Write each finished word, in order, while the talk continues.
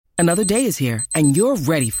Another day is here, and you're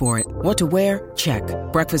ready for it. What to wear? Check.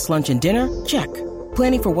 Breakfast, lunch, and dinner? Check.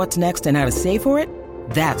 Planning for what's next and how to save for it?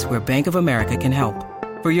 That's where Bank of America can help.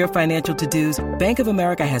 For your financial to-dos, Bank of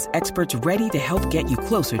America has experts ready to help get you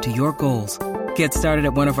closer to your goals. Get started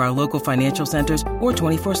at one of our local financial centers or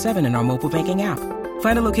 24/7 in our mobile banking app.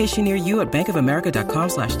 Find a location near you at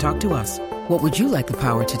bankofamerica.com/talktous. What would you like the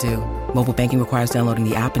power to do? Mobile banking requires downloading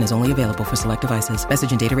the app and is only available for select devices.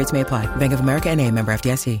 Message and data rates may apply. Bank of America N.A., member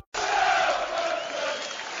FDIC.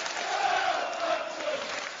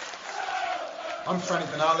 I'm Frank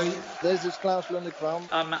Benali. This is Klaus Lundekram.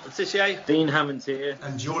 I'm Matt Letitia. Dean Hammond here.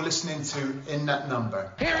 And you're listening to In That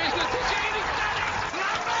Number. Here is Letitia.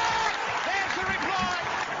 There's the reply.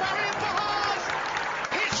 Marion Bahars.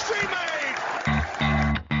 History made.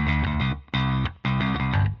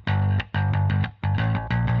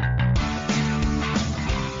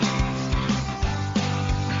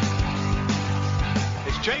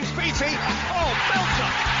 It's James Beattie. Oh,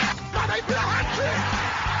 Belter. Mane for the hat-trick.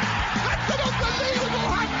 That's an unbelievable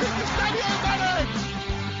hat-trick to Sadio Mane.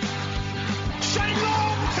 Shane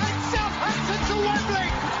Long takes Southampton to Wembley.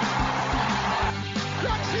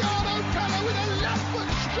 Graziano Pella with a left-foot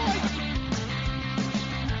strike.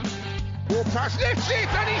 Ball pass lifts it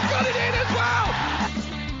and he's got it in as well.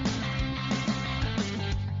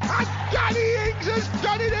 And Danny Ings has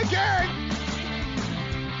done it again.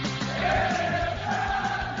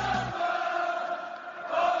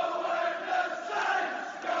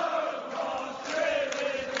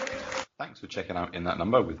 Thanks for checking out In That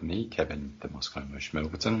Number with me, Kevin, the Moscow Mush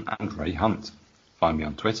Milverton, and Ray Hunt. Find me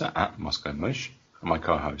on Twitter at Moscow Mush, and my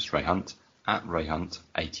co-host Ray Hunt at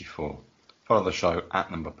RayHunt84. Follow the show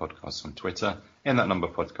at Number Podcast on Twitter, In That Number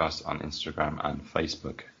Podcast on Instagram and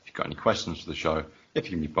Facebook. If you've got any questions for the show, if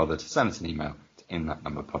you can be bothered, send us an email to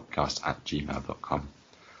inthatnumberpodcast@gmail.com.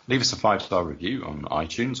 Leave us a 5-star review on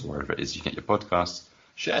iTunes or wherever it is you get your podcasts.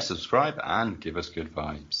 Share, subscribe, and give us good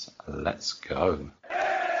vibes. Let's go.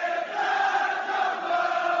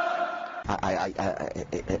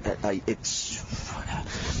 It's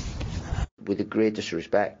with the greatest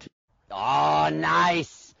respect. Oh,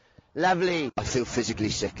 nice. Lovely. I feel physically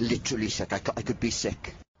sick, literally sick. I could be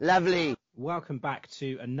sick. Lovely. Welcome back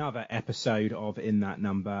to another episode of In That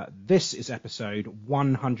Number. This is episode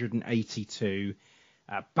 182.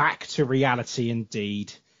 Back to reality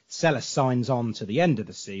indeed. Sellers signs on to the end of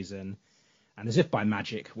the season. And as if by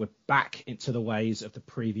magic, we're back into the ways of the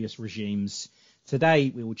previous regimes.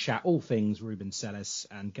 Today, we will chat all things Ruben Selles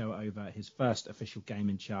and go over his first official game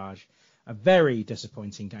in charge. A very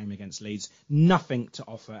disappointing game against Leeds. Nothing to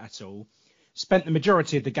offer at all. Spent the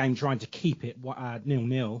majority of the game trying to keep it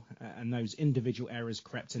 0-0, and those individual errors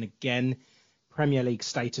crept in again. Premier League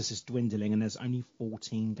status is dwindling, and there's only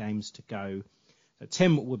 14 games to go. So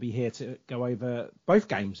Tim will be here to go over both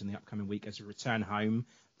games in the upcoming week as we return home.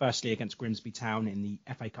 Firstly, against Grimsby Town in the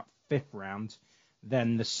FA Cup 5th round.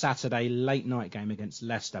 Then the Saturday late-night game against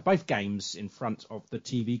Leicester. Both games in front of the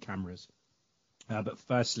TV cameras. But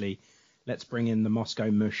firstly, let's bring in the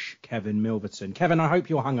Moscow Mush, Kevin Milverton. Kevin, I hope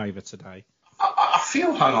you're hungover today. I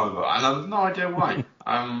feel hungover, and I have no idea why.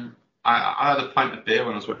 I had a pint of beer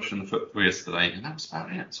when I was watching the football yesterday, and that was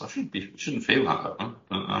about it. So I shouldn't feel hungover,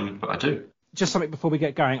 but I do. Just something before we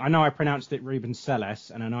get going. I know I pronounced it Ruben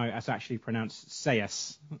Selles, and I know it's actually pronounced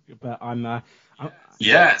Sayes, but I'm...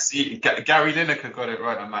 Yeah, see, Gary Lineker got it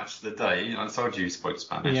right on Match of the Day. I told you he spoke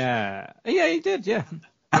Spanish. Yeah, he did, yeah.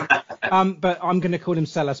 But I'm going to call him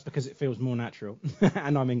Selles because it feels more natural,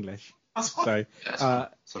 and I'm English. That's fine. So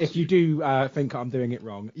if you do think I'm doing it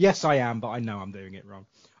wrong, yes, I am, but I know I'm doing it wrong.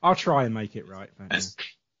 I'll try and make it right. It's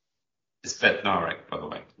Bednarek, by the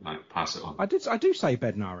way. Pass it on. I do say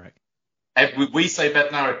Bednarek. We say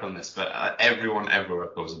Bednarek on this, but everyone everywhere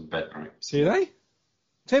calls him Bednarek. Do they?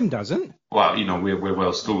 Tim doesn't. Well, we're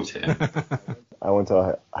well schooled here. I went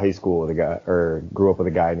to high school with a guy, or grew up with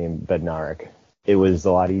a guy named Bednarek. It was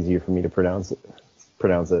a lot easier for me to pronounce it.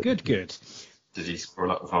 Good. Did he score a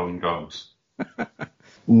lot of own goals?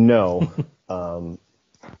 No,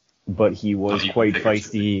 but he was quite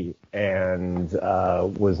feisty and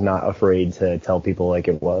was not afraid to tell people like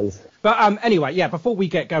it was. But anyway, yeah. Before we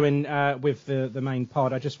get going with the main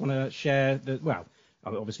pod, I just want to share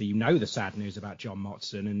obviously the sad news about John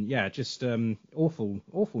Motson, and just awful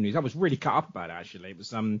news. I was really cut up about it, actually. It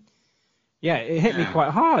was it hit me quite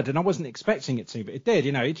hard, and I wasn't expecting it to, but it did.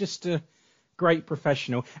 It just great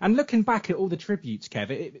professional. And looking back at all the tributes, Kev,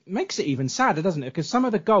 it makes it even sadder, doesn't it? Because some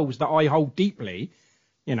of the goals that I hold deeply,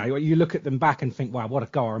 you look at them back and think, wow, what a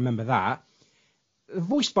goal! I remember that.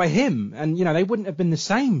 Voiced by him, and they wouldn't have been the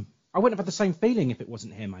same I wouldn't have had the same feeling if it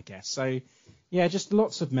wasn't him, I guess. So, yeah, just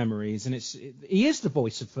lots of memories, and he is the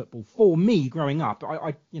voice of football for me growing up.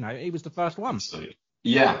 He was the first one. Absolutely.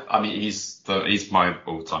 Yeah, I mean, he's my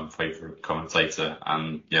all-time favourite commentator,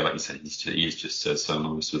 and yeah, like you said, he's just so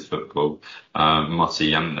synonymous with football.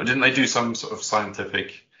 Motti, and didn't they do some sort of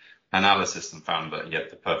scientific analysis and found that he had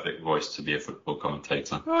the perfect voice to be a football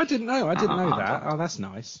commentator? Oh, I didn't know that. Oh, that's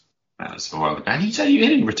nice. That's a while ago. And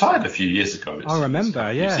he retired a few years ago. I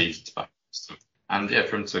remember, yeah. Seasons back. And yeah,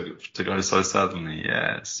 for him to go so suddenly,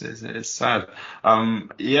 yeah, it's sad.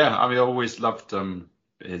 Yeah, I mean, I always loved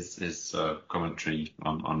his commentary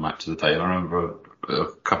on Match of the Day. I remember a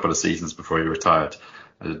couple of seasons before he retired.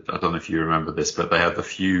 I don't know if you remember this, but he had a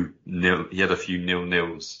few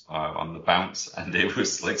 0-0s on the bounce, and it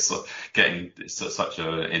was like getting such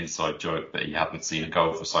an inside joke that he hadn't seen a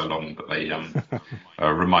goal for so long. But they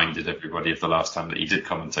reminded everybody of the last time that he did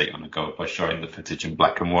commentate on a goal by showing the footage in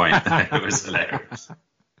black and white. It was hilarious.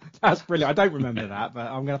 That's brilliant. I don't remember that, but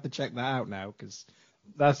I'm gonna have to check that out now because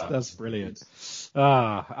that's brilliant.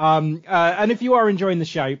 And if you are enjoying the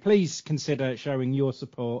show, please consider showing your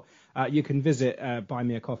support. You can visit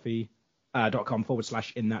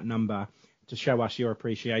buymeacoffee.com/in that number to show us your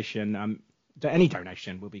appreciation. Any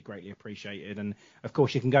donation will be greatly appreciated. And of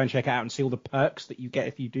course, you can go and check it out and see all the perks that you get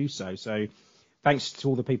if you do so. So thanks to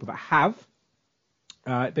all the people that have.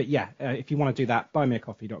 But yeah, if you want to do that,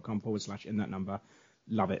 buymeacoffee.com/in that number.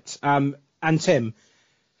 Love it. And Tim,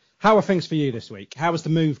 how are things for you this week? How is the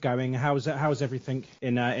move going? How's everything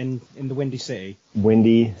in the Windy City?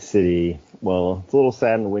 Windy City. Well, it's a little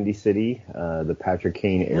sad in the Windy City. The Patrick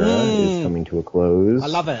Kane era is coming to a close. I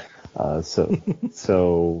love it.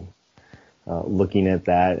 So looking at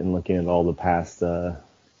that and looking at all the past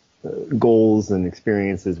goals and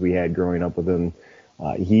experiences we had growing up with him,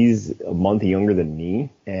 he's a month younger than me.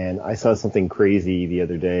 And I saw something crazy the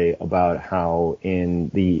other day about how in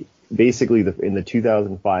the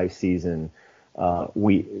 2005 season,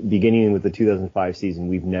 beginning with the 2005 season,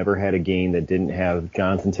 we've never had a game that didn't have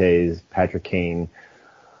Jonathan Toews, Patrick Kane,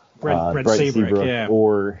 Brent Seabrook, yeah.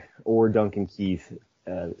 or Duncan Keith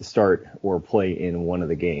start or play in one of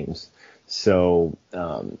the games. So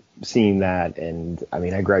seeing that, and I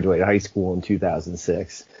mean, I graduated high school in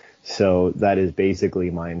 2006, so that is basically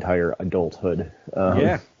my entire adulthood.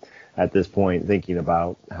 At this point, thinking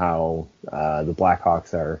about how the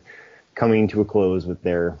Blackhawks are coming to a close with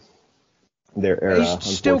their era. They've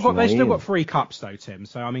still got 3 cups though, Tim.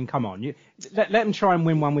 So I mean, come on, let them try and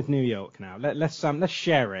win one with New York now. Let's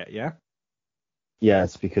share it, yeah.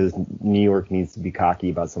 Yes, because New York needs to be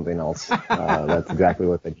cocky about something else. That's exactly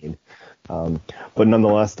what they need. But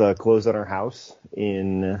nonetheless, closed on our house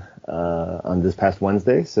on this past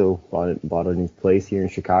Wednesday. So bought a new place here in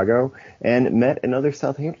Chicago and met another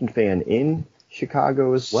Southampton fan in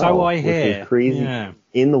Chicago as well. So I hear. Which is crazy. Yeah.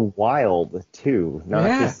 In the wild too, not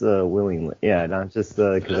just willingly. Yeah, not just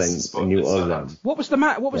because I knew of them. What was the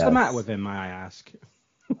matter with him, may I ask?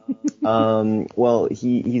 Well,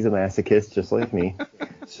 he's a masochist just like me.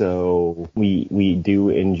 So we do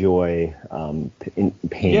enjoy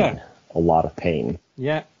pain, a lot of pain.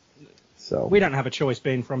 Yeah. So we don't have a choice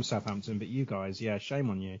being from Southampton, but you guys, yeah, shame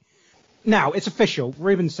on you. Now it's official.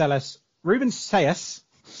 Ruben Sayas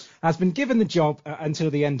has been given the job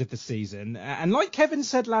until the end of the season, and like Kevin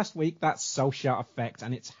said last week, that's Solskjaer effect,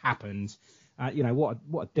 and it's happened. What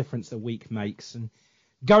a difference a week makes, and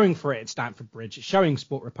going for it at Stamford Bridge, showing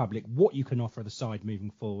Sport Republic what you can offer the side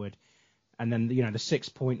moving forward. And then, the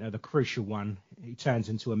 6-pointer, the crucial one, he turns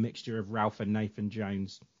into a mixture of Ralph and Nathan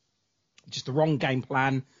Jones. Just the wrong game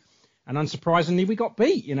plan. And unsurprisingly, we got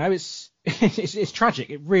beat. It's tragic.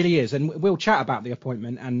 It really is. And we'll chat about the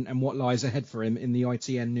appointment and what lies ahead for him in the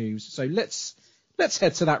ITN news. So let's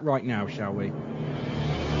head to that right now, shall we?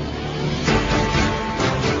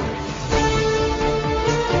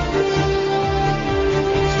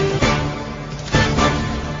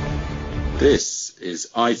 This is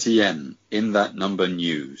ITN in that number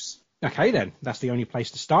news. Okay, then. That's the only place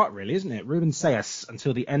to start, really, isn't it? Ruben Sayas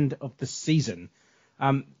until the end of the season.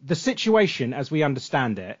 The situation, as we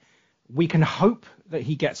understand it, we can hope that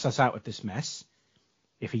he gets us out of this mess.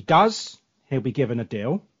 If he does, he'll be given a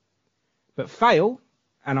deal. But fail,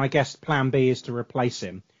 and I guess plan B is to replace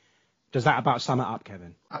him. Does that about sum it up,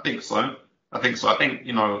 Kevin? I think so. I think,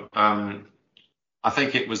 I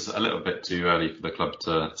think it was a little bit too early for the club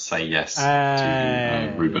to say yes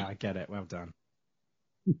to Ruben. Yeah, I get it. Well done.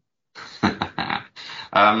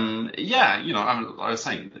 I was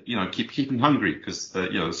saying, keep him hungry because the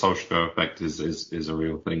Solskjaer effect is a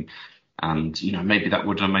real thing, and maybe that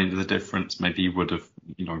would have made the difference. Maybe he would have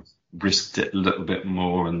risked it a little bit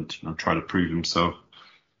more and tried to prove himself.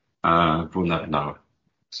 We'll never know, I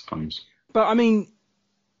suppose. But I mean,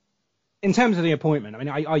 in terms of the appointment, I mean,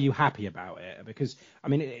 are you happy about it? Because I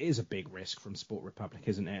mean, it is a big risk from Sport Republic,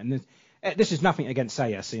 isn't it? And this is nothing against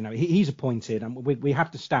Sayers. You know, he's appointed, and we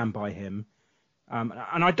have to stand by him. And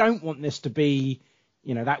I don't want this to be,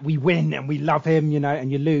 you know, that we win and we love him, you know,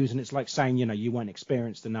 and you lose, and it's like saying, you know, you weren't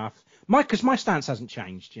experienced enough. Because my stance hasn't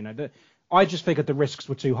changed, you know. I just figured the risks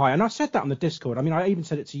were too high, and I said that on the Discord. I mean, I even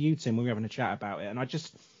said it to you, Tim, when we were having a chat about it, and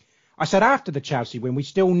I said after the Chelsea win, we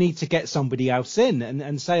still need to get somebody else in,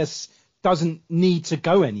 and Sayers doesn't need to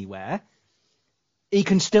go anywhere. He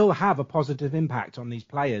can still have a positive impact on these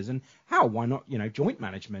players, and how? Why not? You know, joint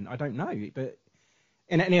management. I don't know, but.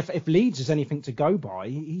 And if Leeds is anything to go by,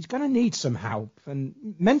 he's going to need some help, and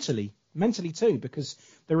mentally too, because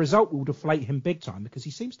the result will deflate him big time, because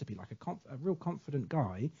he seems to be like a real confident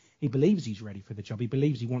guy. He believes he's ready for the job. He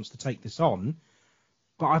believes he wants to take this on.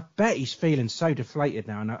 But I bet he's feeling so deflated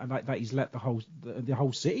now, and like that he's let the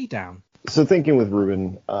whole city down. So thinking with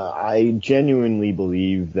Ruben, I genuinely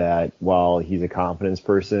believe that while he's a confidence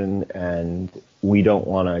person and we don't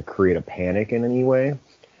want to create a panic in any way,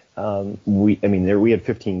 we had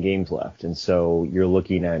 15 games left, and so you're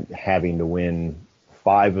looking at having to win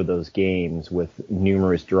 5 of those games with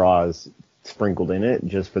numerous draws sprinkled in it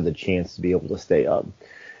just for the chance to be able to stay up.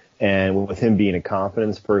 And with him being a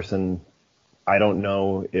confidence person, I don't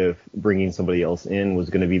know if bringing somebody else in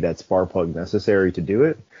was going to be that spark plug necessary to do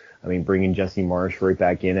it. I mean, bringing Jesse Marsch right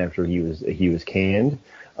back in after he was canned,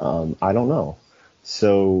 I don't know.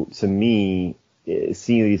 So to me,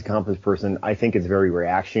 seeing he's a confidence person, I think it's very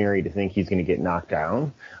reactionary to think he's going to get knocked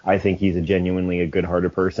down. I think he's a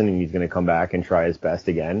good-hearted person, and he's going to come back and try his best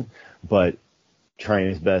again. But trying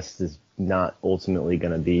his best is not ultimately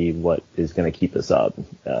going to be what is going to keep us up,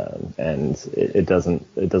 and it doesn't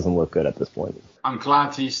look good at this point. I'm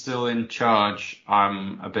glad he's still in charge.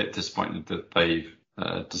 I'm a bit disappointed that they've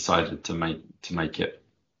decided to make it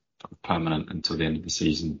permanent until the end of the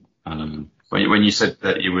season. When you said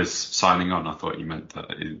that he was signing on, I thought you meant that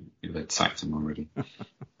they'd sacked him already.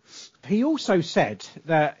 He also said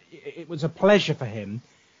that it was a pleasure for him,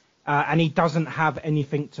 and he doesn't have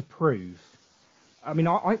anything to prove. I mean,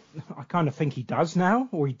 I kind of think he does now,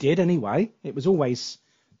 or he did anyway. There's always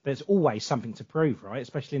something to prove, right?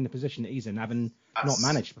 Especially in the position that he's in, having not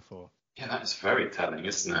managed before. Yeah, that's very telling,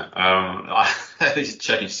 isn't it? He's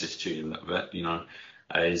changed his tune a little bit, you know.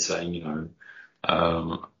 He's saying, you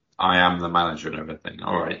know, I am the manager and everything.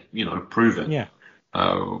 All right, you know, prove it. Yeah.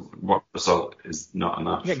 What result is not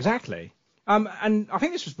enough? Yeah, exactly. And I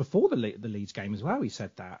think this was before the Leeds game as well. He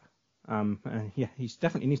said that. Yeah, he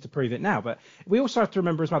definitely needs to prove it now. But we also have to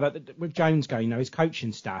remember as well that with Jones going, you know, his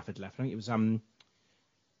coaching staff had left. I think it was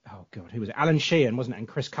who was it? Alan Sheehan, wasn't it? And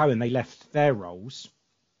Chris Cohen. They left their roles.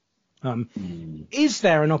 Is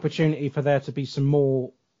there an opportunity for there to be some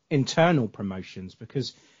more internal promotions?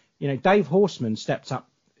 Because, you know, Dave Horseman stepped up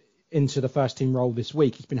into the first team role this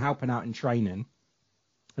week. He's been helping out in training,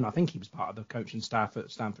 and I think he was part of the coaching staff at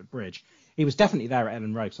Stamford Bridge. He was definitely there at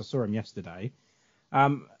Ellen Road, because I saw him yesterday.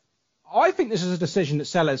 I think this is a decision that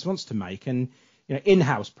Sellers wants to make, and, you know,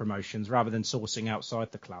 in-house promotions rather than sourcing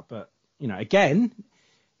outside the club. But, you know, again,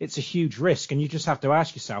 it's a huge risk, and you just have to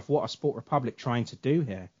ask yourself, what are Sport Republic trying to do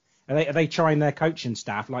here? Are they trying their coaching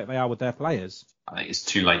staff like they are with their players? I think it's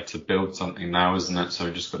too late to build something now, isn't it? So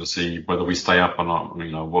we've just got to see whether we stay up or not.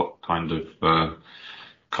 You know, what kind of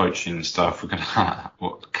coaching staff we're going to have,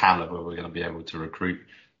 what caliber we're going to be able to recruit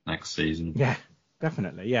next season. Yeah,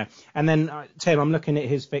 definitely. Yeah. And then, Tim, I'm looking at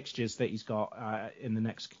his fixtures that he's got in the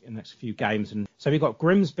next few games. And so we've got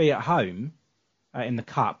Grimsby at home in the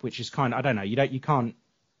Cup, which is kind of, I don't know, you can't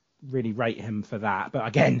really rate him for that. But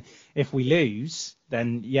again, if we lose,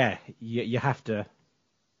 then yeah, you have to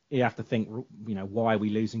think, you know, why are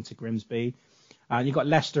we losing to Grimsby? You've got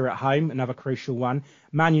Leicester at home, another crucial one.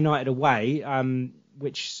 Man United away,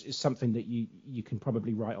 which is something that you can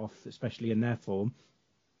probably write off, especially in their form.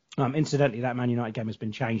 Incidentally, that Man United game has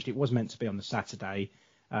been changed. It was meant to be on the Saturday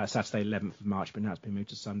 11th of March, but now it's been moved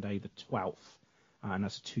to Sunday the 12th, and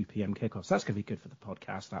that's a 2 p.m. kickoff. So that's going to be good for the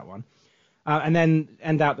podcast, that one. And then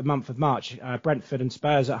end out the month of March, Brentford and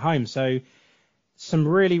Spurs at home. So some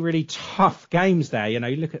really, really tough games there. You know,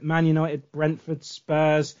 you look at Man United, Brentford,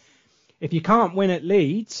 Spurs. If you can't win at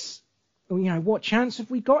Leeds, you know, what chance have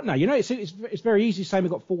we got now? You know, it's very easy to say we've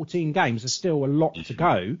got 14 games. There's still a lot to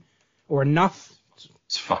go, or enough.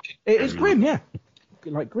 It's fucking. It's grim, yeah,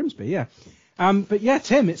 like Grimsby, yeah. But yeah,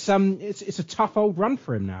 Tim, it's a tough old run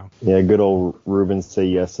for him now. Yeah, good old Ruben say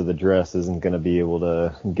yes to the dress isn't going to be able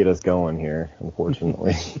to get us going here,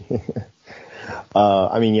 unfortunately.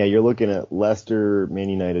 I mean, yeah, you're looking at Leicester, Man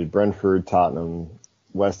United, Brentford, Tottenham,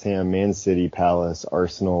 West Ham, Man City, Palace,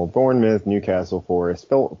 Arsenal, Bournemouth, Newcastle, Forest,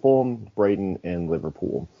 Fulham, Brighton, and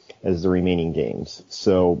Liverpool as the remaining games.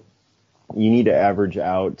 So you need to average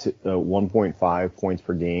out 1.5 points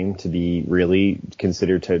per game to be really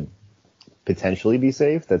considered to potentially be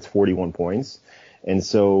safe. That's 41 points. And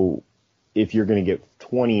so if you're going to get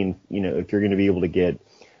 20, if you're going to be able to get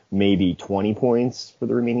maybe 20 points for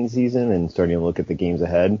the remaining season and starting to look at the games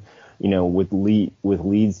ahead, with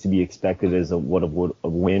Leeds to be expected as a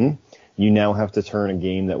win, you now have to turn a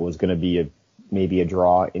game that was going to be maybe a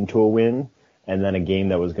draw into a win, and then a game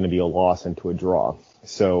that was going to be a loss into a draw.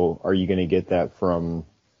 So are you going to get that from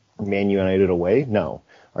Man United away? No.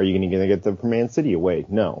 Are you going to get that from Man City away?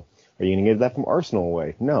 No. Are you going to get that from Arsenal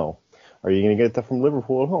away? No. Are you going to get that from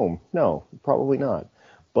Liverpool at home? No, probably not.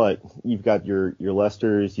 But you've got your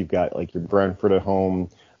Leicesters, you've got like your Brentford at home,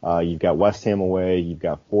 you've got West Ham away, you've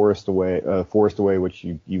got Forest away, which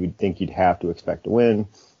you would think you'd have to expect to win.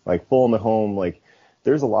 Like Fulham at home, like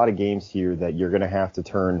there's a lot of games here that you're going to have to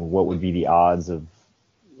turn what would be the odds of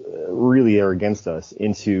really are against us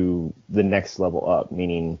into the next level up,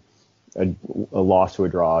 meaning a loss to a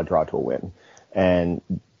draw to a win. And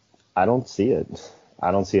I don't see it.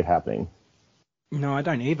 I don't see it happening. No, I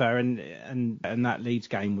don't either. And that Leeds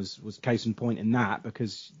game was case in point in that,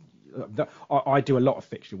 because I do a lot of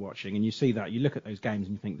fixture watching, and you see that. You look at those games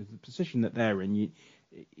and you think the position that they're in,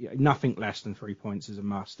 nothing less than 3 points is a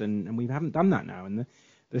must, and we haven't done that now. And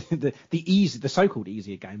the so-called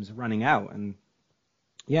easier games are running out, and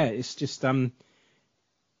yeah, it's just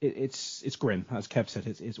it's grim, as Kev said.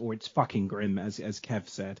 It's fucking grim, as Kev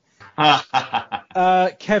said.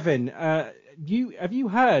 Kevin, have you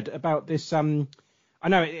heard about this? I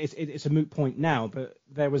know it's a moot point now, but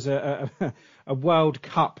there was a World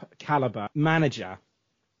Cup caliber manager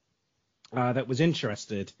that was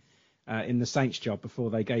interested in the Saints job before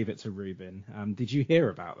they gave it to Rubin. Did you hear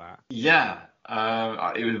about that? Yeah,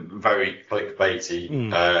 it was a very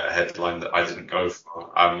clickbaity headline that I didn't go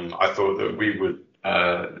for. I thought that we would.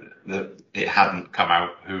 That it hadn't come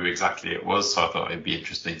out who exactly it was, so I thought it'd be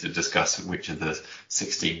interesting to discuss which of the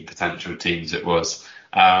 16 potential teams it was.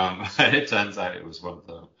 It turns out it was one of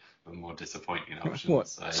the more disappointing options. What?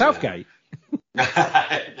 So, Southgate?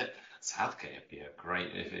 Yeah. Southgate would be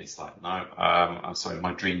great if it's like, no, I'm sorry,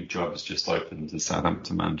 my dream job has just opened as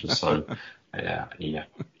Southampton manager, so yeah.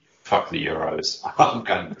 Fuck the Euros. I'm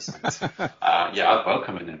going to Saints. I'd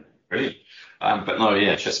welcome him. Brilliant. But no,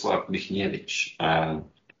 Czesław Michniewicz,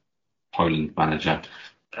 Poland manager.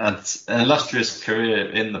 An illustrious career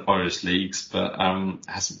in the Polish leagues, but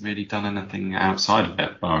hasn't really done anything outside of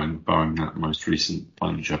it, barring that most recent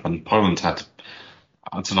Poland job. And Poland had,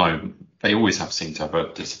 I don't know, they always seem to have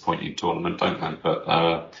a disappointing tournament, don't they?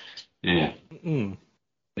 But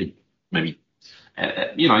maybe,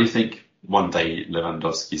 you think one day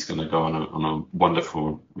Lewandowski's going to go on a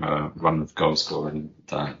wonderful run of goal scoring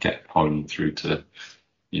and get Poland through to,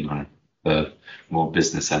 the more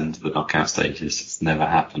business end of the knockout stages. It's never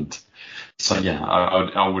happened. So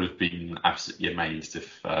I would have been absolutely amazed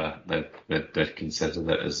if they'd considered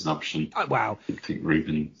it as an option. Wow. I think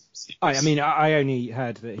Rubin. I only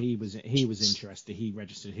heard that he was interested. He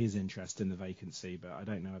registered his interest in the vacancy, but I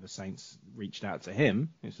don't know if the Saints reached out to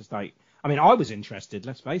him. It's just like, I was interested,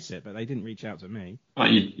 let's face it, but they didn't reach out to me. Oh,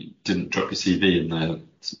 you didn't drop your CV in there,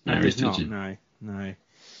 Mary, did you? No.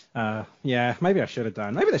 Maybe I should have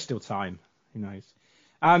done. Maybe there's still time. Who knows?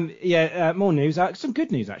 More news. Some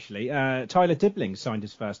good news, actually. Tyler Dibling signed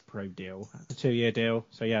his first pro deal, a 2-year deal.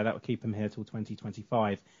 So, that will keep him here till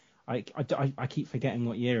 2025. I keep forgetting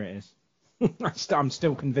what year it is. I'm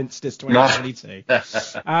still convinced it's 2022.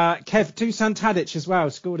 Kev, Dusan Tadic as well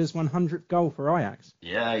scored his 100th goal for Ajax.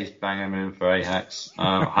 Yeah, he's banging in for Ajax.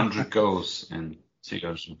 100 goals in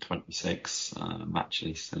 2026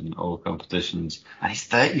 matches in all competitions. And he's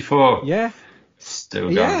 34. Yeah. Still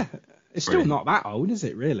going. Yeah. It's still not that old, is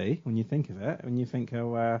it, really, when you think of it? When you think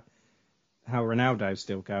how Ronaldo's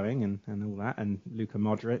still going and all that, and Luka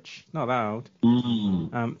Modric, not that old.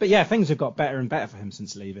 But things have got better and better for him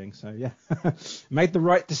since leaving. So, made the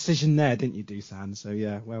right decision there, didn't you, Dusan?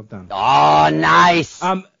 So, well done. Oh, nice!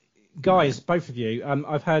 Guys, both of you,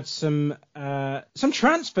 I've heard some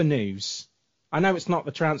transfer news. I know it's not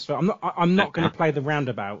the transfer. I'm not going to play the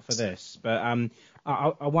roundabout for this, but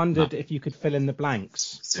I wondered if you could fill in the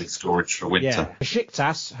blanks. It's in storage for winter. Yeah.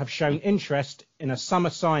 Besiktas have shown interest in a summer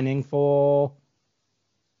signing for...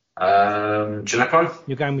 Gineppo?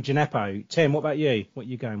 You're going with Gineppo. Tim, what about you? What are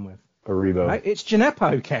you going with? Aribo. No, it's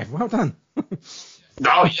Gineppo, Kev. Well done.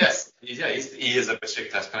 Oh, yes. He is a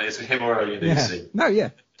Besiktas fan. It's him or Elyounoussi. No,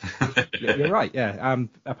 You're right, yeah.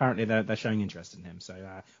 Apparently they're showing interest in him, so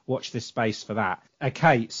watch this space for that.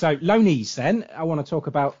 Okay, so loanees then. I want to talk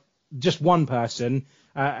about just one person,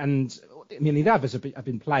 and I mean the others have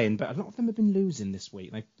been playing, but a lot of them have been losing this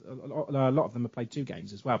week. A lot of them have played 2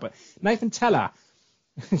 games as well. But Nathan Teller,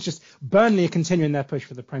 it's just Burnley are continuing their push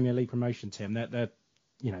for the Premier League promotion, Tim. They're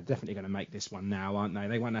definitely going to make this one now, aren't they?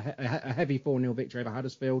 They won a heavy 4-0 victory over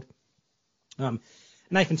Huddersfield.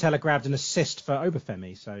 Nathan Teller grabbed an assist for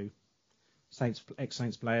Obafemi, so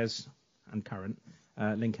ex-Saints players and current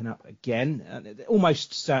linking up again.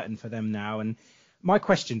 Almost certain for them now. And my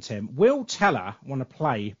question, Tim, will Teller want to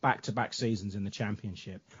play back-to-back seasons in the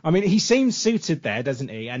Championship? I mean, he seems suited there, doesn't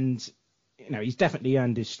he? And he's definitely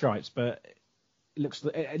earned his stripes, but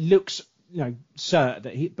it looks certain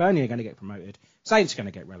that Burnley are going to get promoted. Saints are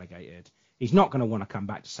going to get relegated. He's not going to want to come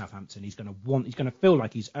back to Southampton. He's going to feel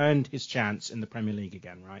like he's earned his chance in the Premier League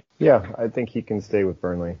again, right? Yeah, I think he can stay with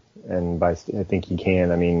Burnley, and I think he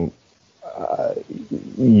can. I mean,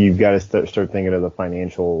 you've got to start thinking of the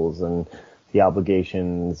financials and the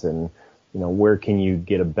obligations, and where can you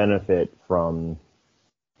get a benefit from,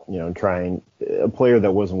 trying a player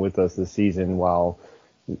that wasn't with us this season while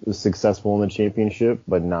was successful in the Championship,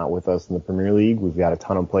 but not with us in the Premier League. We've got a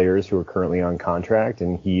ton of players who are currently on contract,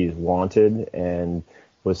 and he is wanted and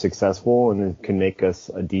was successful and can make us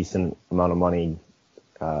a decent amount of money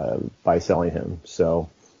by selling him. So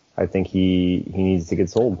I think he needs to get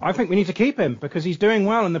sold. I think we need to keep him because he's doing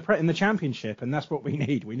well in the Championship, and that's what we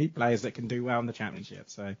need. We need players that can do well in the Championship.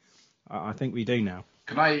 So I think we do now.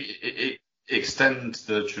 Can I extend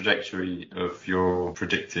the trajectory of your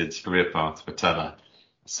predicted career path for Teller?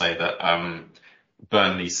 Say that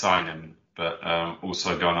Burnley sign him, but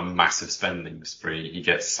also go on a massive spending spree. He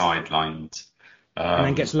gets sidelined. And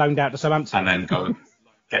then gets loaned out to Southampton. And then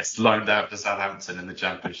gets loaned out to Southampton in the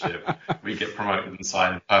Championship. We get promoted and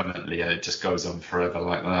sign him permanently, and it just goes on forever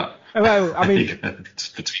like that. Well, I mean,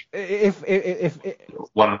 if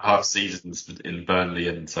 1.5 seasons in Burnley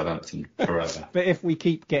and Southampton forever. But if we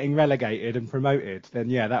keep getting relegated and promoted,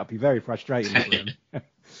 then yeah, that would be very frustrating for him.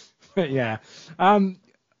 But yeah.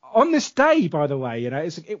 On this day, by the way,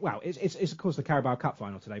 it's of course the Carabao Cup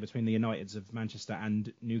final today between the Uniteds of Manchester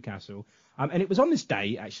and Newcastle. And it was on this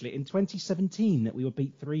day, actually, in 2017 that we were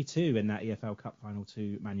beat 3-2 in that EFL Cup final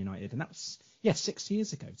to Man United. And that was, 6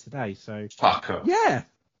 years ago today. So, fuck off. Yeah.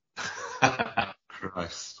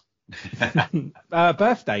 Christ.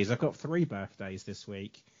 Birthdays. I've got 3 birthdays this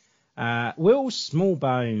week. Will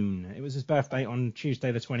Smallbone. It was his birthday on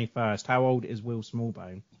Tuesday the 21st. How old is Will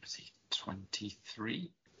Smallbone? Is he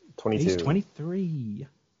 23? 22. He's 23.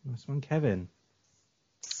 Nice one, Kevin.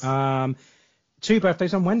 2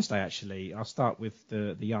 birthdays on Wednesday, actually. I'll start with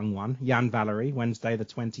the young one, Jan Valery, Wednesday the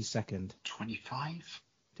 22nd. 25?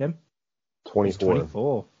 Tim? 24.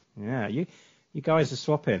 24. Yeah, you guys are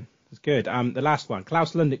swapping. That's good. The last one,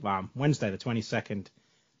 Klaus Lundikvam, Wednesday the 22nd.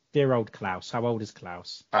 Dear old Klaus. How old is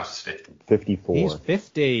Klaus? Klaus is 50. 54. He's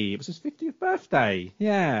 50. It was his 50th birthday.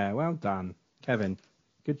 Yeah, well done, Kevin.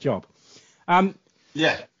 Good job.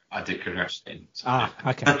 Yeah, I did congratulate him.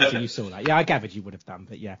 Okay. So you saw that. Yeah, I gathered you would have done,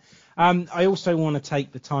 but yeah. I also want to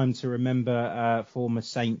take the time to remember former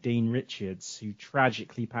Saint Dean Richards, who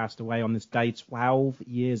tragically passed away on this day 12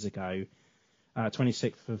 years ago,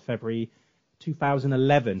 26th of February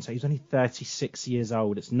 2011. So he's only 36 years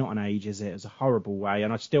old. It's not an age, is it? It's a horrible way,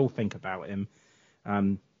 and I still think about him.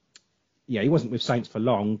 He wasn't with Saints for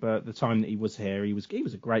long, but the time that he was here, he was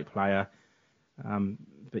a great player.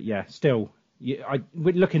 But yeah, still,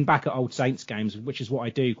 looking back at old Saints games, which is what I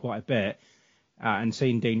do quite a bit, and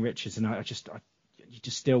seeing Dean Richards, and I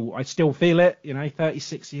still feel it.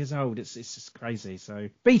 36 years old, it's just crazy. So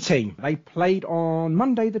B team, they played on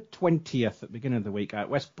Monday the 20th at the beginning of the week at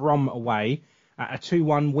West Brom away. A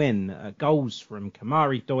 2-1 win. Goals from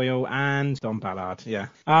Kamari Doyle and Don Ballard. Yeah.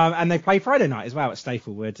 And they play Friday night as well at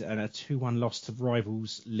Staplewood, and a 2-1 loss to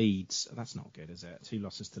rivals Leeds. That's not good, is it? 2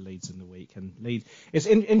 losses to Leeds in the week. And Leeds. It's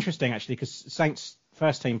interesting, actually, because Saints'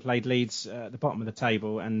 first team played Leeds at the bottom of the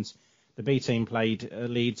table, and the B team played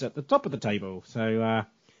Leeds at the top of the table. So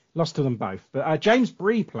lost to them both. But James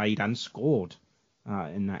Bree played and scored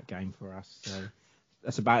in that game for us. So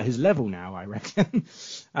that's about his level now, I reckon.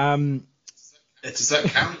 Does that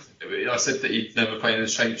count? I said that he'd never played in a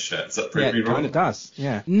Saints shirt. Does that prove me wrong? Yeah, it does.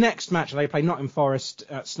 Yeah. Next match, they play Nottingham Forest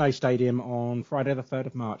at Snow Stadium on Friday the 3rd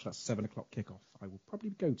of March. That's a 7 o'clock kickoff. I will probably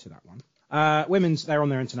go to that one. Women's, they're on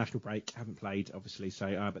their international break. Haven't played, obviously.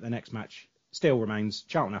 So, but the next match still remains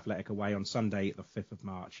Charlton Athletic away on Sunday the 5th of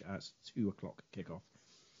March at 2 o'clock kickoff.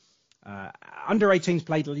 Under 18s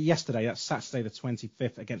played yesterday. That's Saturday the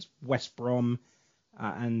 25th against West Brom.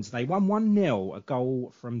 and they won 1-0, a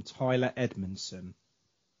goal from Tyler Edmondson.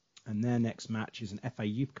 And their next match is an FA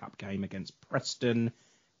Youth Cup game against Preston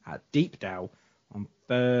at Deepdale on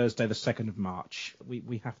Thursday, the 2nd of March.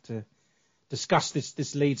 We have to discuss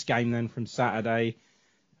this Leeds game then from Saturday.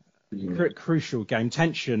 Crucial game,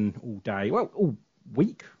 tension all day, well, all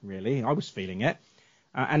week really. I was feeling it,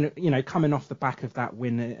 and coming off the back of that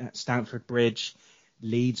win at Stamford Bridge,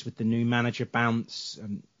 Leeds with the new manager bounce,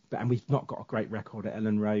 and we've not got a great record at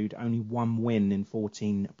Ellen Road. Only one win in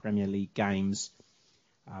 14 Premier League games,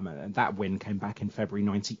 and that win came back in February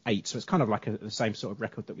 '98. So it's kind of like the same sort of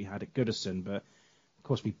record that we had at Goodison, but of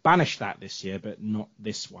course we banished that this year, but not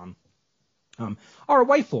this one. Our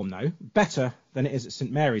away form, though, better than it is at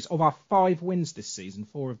St Mary's. Of our 5 wins this season,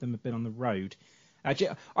 4 of them have been on the road. I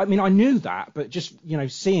mean, I knew that, but just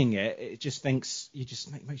seeing it just makes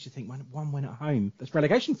you think, one win at home. That's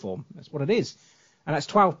relegation form. That's what it is, and that's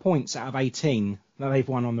 12 points out of 18 that they've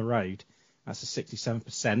won on the road. That's a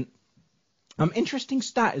 67%. Interesting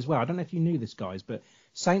stat as well. I don't know if you knew this, guys, but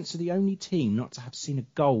Saints are the only team not to have seen a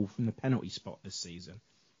goal from the penalty spot this season,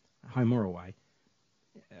 at home or away.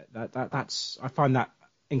 That's I find that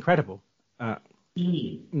incredible.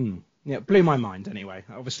 Yeah, it blew my mind anyway.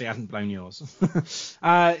 Obviously, it hasn't blown yours.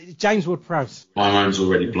 James Ward-Prowse. My mind's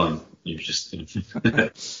already blown. You've just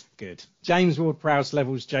Good. James Ward-Prowse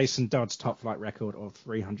levels Jason Dodd's top flight record of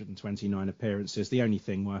 329 appearances. The only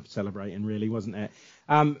thing worth celebrating, really, wasn't it?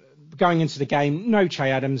 Going into the game, no Che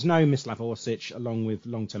Adams, no Mislav Orsic, along with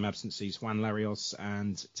long-term absences Juan Larios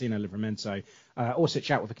and Tino Livramento. Orsic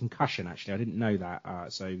out with a concussion, actually. I didn't know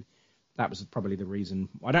that. So that was probably the reason.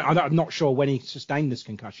 I'm not sure when he sustained this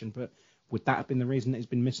concussion, but would that have been the reason that he's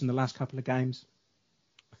been missing the last couple of games?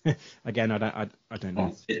 Again, I don't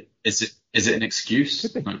know. Is it an excuse?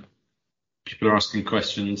 Could be. Like, people are asking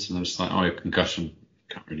questions and they're just like, a concussion.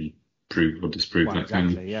 Can't really prove or disprove that.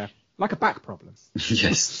 Exactly, yeah. Like a back problem.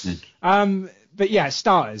 Yes. But yeah,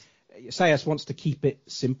 starters. Sayers wants to keep it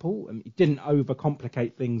simple. He didn't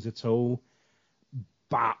overcomplicate things at all.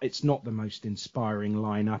 But it's not the most inspiring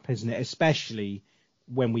lineup, isn't it? Especially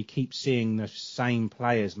when we keep seeing the same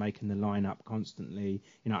players making the lineup constantly,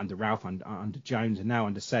 under Ralph, under Jones, and now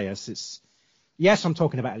under Sayers. Yes, I'm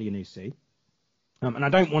talking about Elyounoussi, and I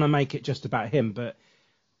don't want to make it just about him, but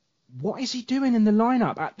what is he doing in the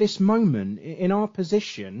lineup at this moment in our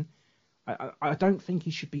position? I don't think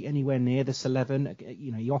he should be anywhere near this 11.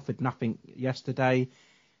 He offered nothing yesterday.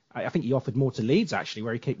 I think he offered more to Leeds, actually,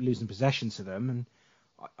 where he kept losing possession to them, and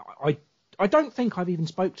I don't think I've even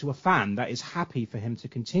spoke to a fan that is happy for him to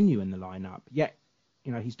continue in the lineup. Yet,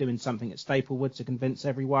 he's doing something at Staplewood to convince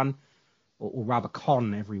everyone, or rather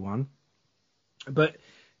con everyone. But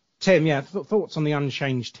Tim, thoughts on the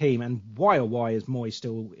unchanged team, and why is Moy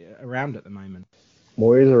still around at the moment?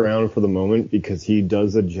 Moy is around for the moment because he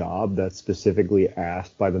does a job that's specifically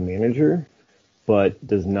asked by the manager, but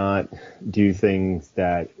does not do things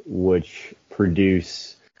which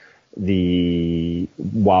produce the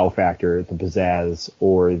wow factor, the pizzazz,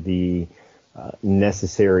 or the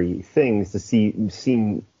necessary things to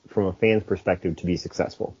seem from a fan's perspective to be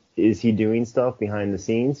successful. Is he doing stuff behind the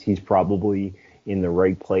scenes? He's probably in the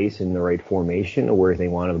right place, in the right formation, or where they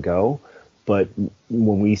want to go. But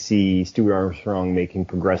when we see Stuart Armstrong making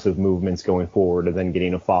progressive movements going forward and then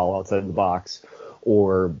getting a foul outside the box,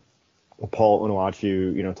 or Paul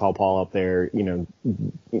Onuachu, tall Paul up there,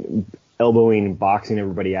 elbowing and boxing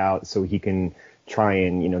everybody out so he can try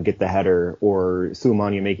and, get the header, or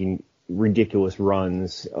Soleimani making ridiculous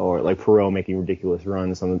runs, or like Perot making ridiculous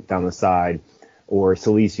runs down the side, or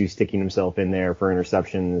Salisu sticking himself in there for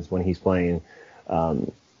interceptions when he's playing.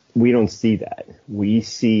 We don't see that. They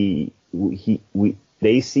see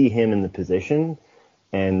him in the position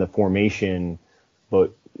and the formation,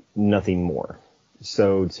 but nothing more.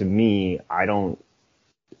 So to me,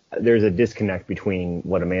 there's a disconnect between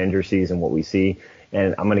what a manager sees and what we see.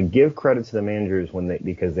 And I'm going to give credit to the managers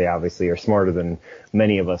because they obviously are smarter than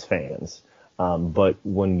many of us fans. But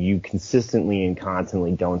when you consistently and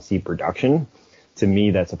constantly don't see production, to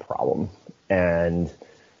me, that's a problem. And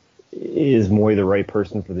is Moy the right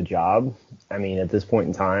person for the job? I mean, at this point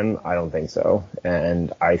in time, I don't think so.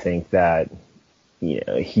 And I think that,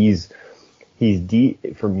 he's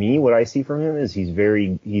for me, what I see from him is he's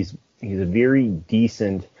a very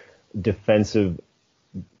decent defensive,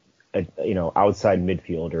 outside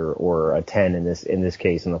midfielder, or a 10 in this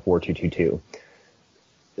case in the 4-2-2-2.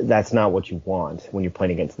 That's not what you want when you're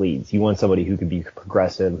playing against Leeds. You want somebody who could be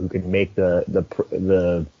progressive, who could make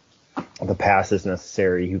the passes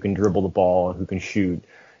necessary, who can dribble the ball, who can shoot,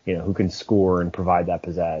 who can score and provide that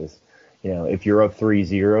pizzazz. If you're up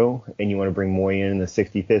 3-0 and you want to bring Moy in the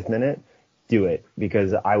 65th minute, do it,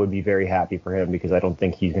 because I would be very happy for him, because I don't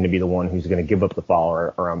think he's going to be the one who's going to give up the ball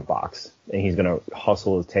around the box, and he's going to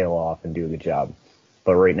hustle his tail off and do a good job.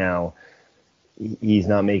 But right now, he's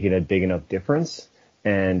not making a big enough difference,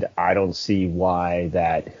 and I don't see why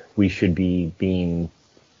that we should be being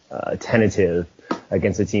tentative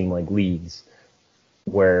against a team like Leeds,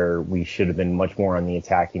 where we should have been much more on the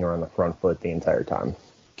attacking or on the front foot the entire time.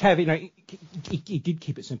 Kev, he did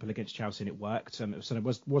keep it simple against Chelsea, and it worked. So there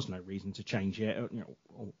was no reason to change it,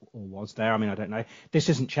 or was there? I mean, I don't know. This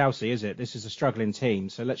isn't Chelsea, is it? This is a struggling team.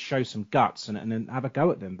 So let's show some guts and then have a go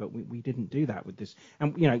at them. But we didn't do that with this,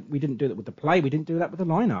 and we didn't do that with the play. We didn't do that with the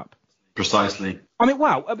lineup. Precisely. I mean,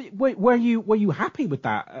 wow. I mean, were you happy with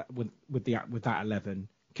that with that 11?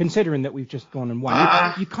 Considering that we've just gone and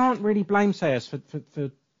won, you can't really blame Sayers for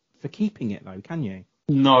keeping it, though, can you?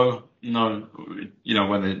 No. It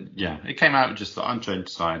came out just the unchanged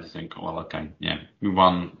side. I think, well, okay, yeah, we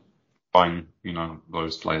won, fine.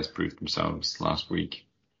 Those players proved themselves last week.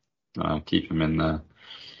 Keep them in there.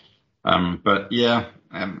 But yeah,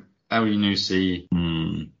 El-Yunusi,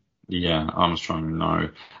 Armstrong, no.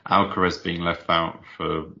 Alcaraz being left out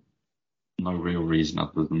for no real reason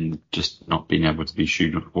other than just not being able to be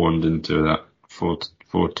shoehorned into that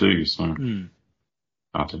 4-4-2. So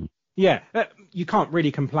I don't know. Yeah, you can't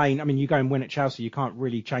really complain. I mean, you go and win at Chelsea, you can't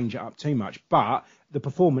really change it up too much. But the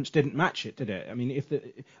performance didn't match it, did it? I mean,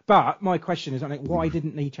 but my question is, why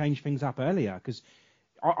didn't he change things up earlier? Because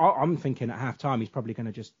I'm thinking at half time he's probably going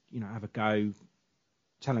to just have a go,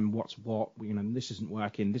 tell him what's what. This isn't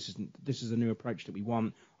working. This is a new approach that we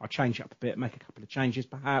want. I'll change it up a bit, make a couple of changes,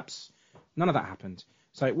 perhaps. None of that happened.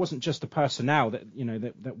 So it wasn't just the personnel that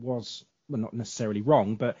that was. Well, not necessarily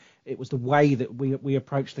wrong, but it was the way that we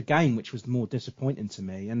approached the game which was more disappointing to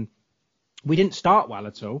me. And we didn't start well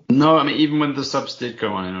at all. No, I mean, even when the subs did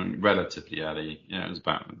go on relatively early, it was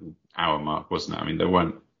about an hour mark, wasn't it? I mean, they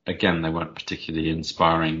weren't particularly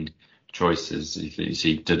inspiring choices. You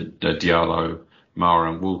see Diallo,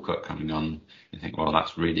 Mara and Walcott coming on, you think, well,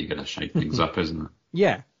 that's really going to shake things up, isn't it?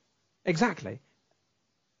 Yeah, exactly.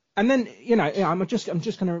 And then, I'm just going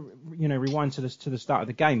to, rewind to the start of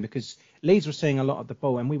the game, because Leeds were seeing a lot of the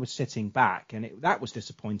ball and we were sitting back, and that was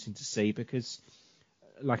disappointing to see, because,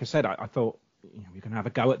 like I said, I thought, we can have a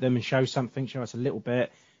go at them and show us a little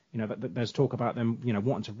bit. There's talk about them,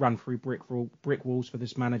 wanting to run through brick walls for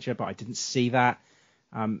this manager, but I didn't see that.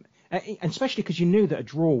 And especially because you knew that a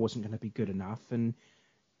draw wasn't going to be good enough, and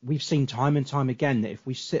we've seen time and time again that if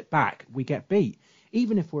we sit back, we get beat,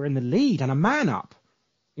 even if we're in the lead and a man up.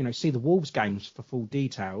 See the Wolves games for full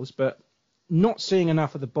details, but not seeing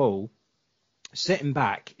enough of the ball, sitting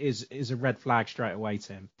back is a red flag straight away,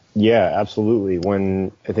 Tim. Yeah, absolutely.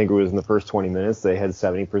 When I think it was in the first 20 minutes, they had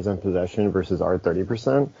 70% possession versus our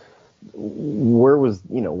 30%. Where was,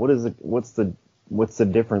 what's the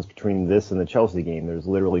difference between this and the Chelsea game? There's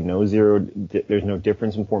literally there's no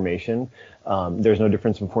difference in formation. There's no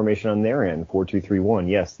difference in formation on their end, 4-2-3-1.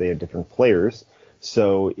 Yes, they have different players.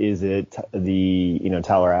 So is it the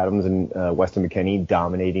Tyler Adams and Weston McKennie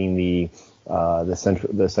dominating the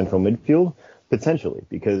central midfield? Potentially,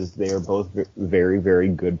 because they are both very, very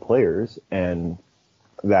good players, and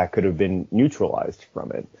that could have been neutralized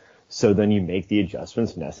from it. So then you make the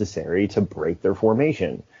adjustments necessary to break their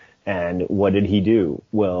formation. And what did he do?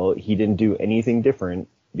 Well, he didn't do anything different,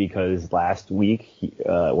 because last week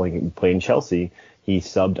when he played in Chelsea, he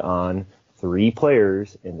subbed on 3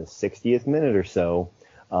 players in the 60th minute or so.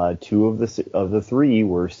 2 of the 3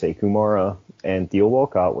 were Sekou Mara and Theo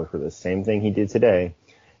Walcott, which were the same thing he did today.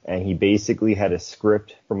 And he basically had a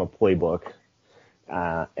script from a playbook,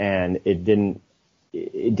 and it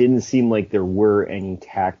didn't seem like there were any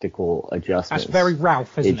tactical adjustments. That's very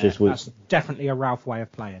Ralph, isn't it? That's definitely a Ralph way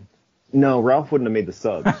of playing. No, Ralph wouldn't have made the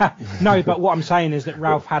subs. No, but what I'm saying is that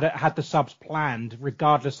Ralph had the subs planned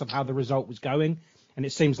regardless of how the result was going. And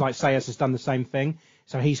it seems like Sayers has done the same thing.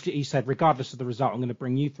 So he said, regardless of the result, I'm going to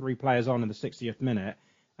bring you 3 players on in the 60th minute,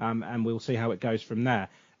 and we'll see how it goes from there.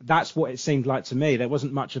 That's what it seemed like to me. There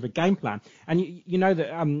wasn't much of a game plan. And you know that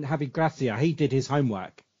Javi Gracia, he did his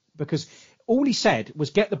homework, because all he said was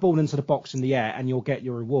get the ball into the box in the air and you'll get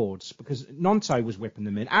your rewards, because Nonto was whipping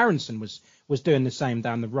them in. Aronson was doing the same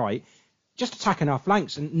down the right, just attacking our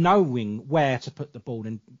flanks and knowing where to put the ball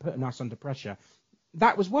and putting us under pressure.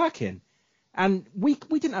 That was working. And we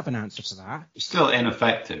didn't have an answer for that. Still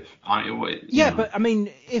ineffective. But I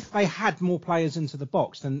mean, if they had more players into the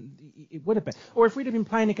box, then it would have been. Or if we'd have been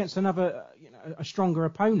playing against another, a stronger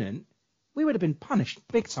opponent, we would have been punished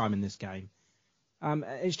big time in this game.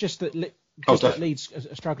 It's just that Leeds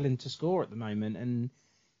are struggling to score at the moment, and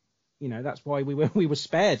that's why we were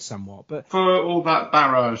spared somewhat. But for all that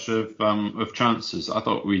barrage of chances, I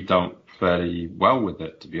thought we dealt fairly well with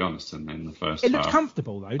it, to be honest, in the first half. It looked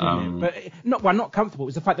comfortable though, didn't it? But not comfortable. It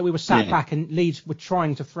was the fact that we were sat back and Leeds were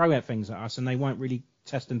trying to throw at things at us, and they weren't really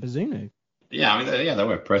testing Bazunu. Yeah, I mean, they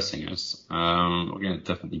were pressing us. Again, it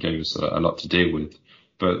definitely gave us a lot to deal with,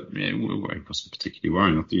 but it wasn't particularly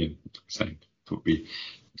worrying. I thought we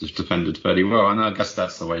just defended fairly well, and I guess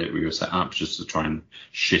that's the way that we were set up, just to try and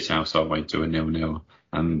shit out our way to a 0-0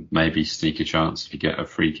 and maybe sneak a chance if you get a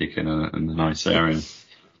free kick in a nice area.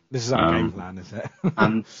 This is our game plan, is it?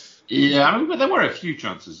 And yeah, I mean, but there were a few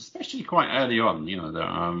chances, especially quite early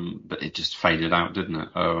on, but it just faded out, didn't it?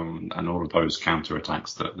 And all of those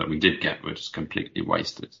counter-attacks that we did get were just completely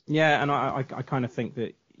wasted. Yeah, and I kind of think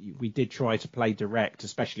that we did try to play direct,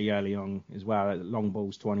 especially early on as well. Long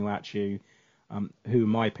balls to Onuachu, who, in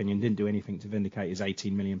my opinion, didn't do anything to vindicate his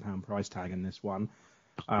 £18 million price tag in this one.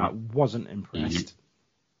 Wasn't impressed.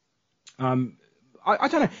 I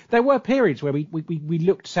don't know. There were periods where we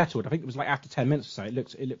looked settled. I think it was like after 10 minutes or so.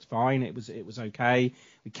 It looked fine. It was okay.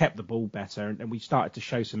 We kept the ball better, and we started to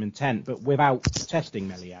show some intent, but without testing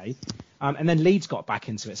Meslier. And then Leeds got back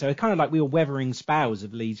into it. So it's kind of like we were weathering spells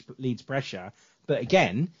of Leeds pressure, but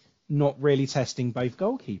again, not really testing both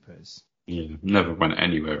goalkeepers. Yeah, never went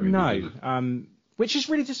anywhere. Really, no, which is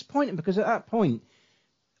really disappointing, because at that point,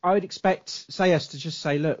 I would expect Sayers to just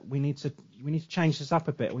say, look, we need to change this up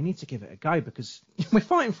a bit. We need to give it a go, because we're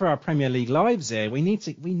fighting for our Premier League lives here. We need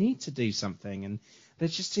to do something, and there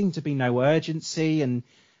just seemed to be no urgency. And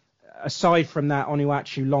aside from that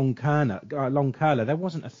Onuachu long curler, there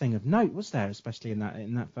wasn't a thing of note, was there? Especially in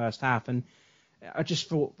that first half. And I just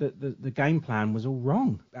thought that the game plan was all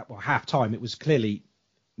wrong. At half time, it was clearly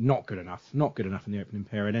not good enough in the opening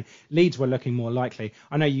period. And Leeds were looking more likely.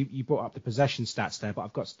 I know you brought up the possession stats there, but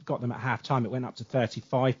I've got them at half time. It went up to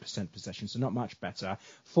 35% possession, so not much better.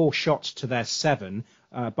 4 shots to their 7,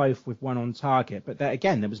 both with 1 on target. But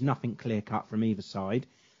there was nothing clear cut from either side.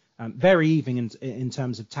 Very even in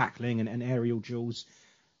terms of tackling and aerial duels.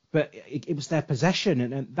 But it was their possession,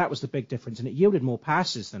 and that was the big difference. And it yielded more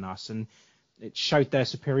passes than us, and it showed their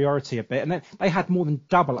superiority a bit. And they had more than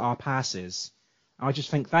double our passes. I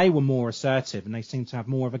just think they were more assertive, and they seemed to have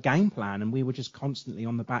more of a game plan, and we were just constantly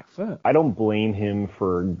on the back foot. I don't blame him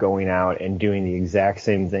for going out and doing the exact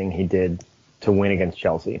same thing he did to win against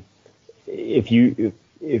Chelsea. If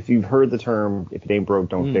you've heard the term, if it ain't broke,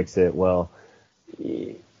 don't fix it, well,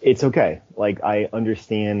 it's okay. Like, I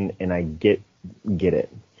understand and I get it.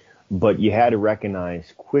 But you had to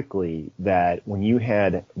recognize quickly that when you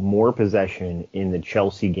had more possession in the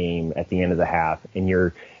Chelsea game at the end of the half, and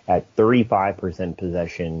you're at 35%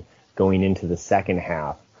 possession going into the second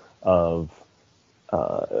half of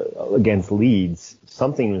against Leeds,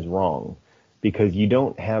 something was wrong, because you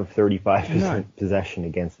don't have 35% possession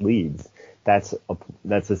against Leeds. That's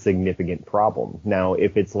a significant problem. Now,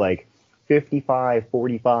 if it's like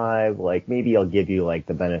 55-45, like, maybe I'll give you like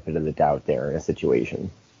the benefit of the doubt there in a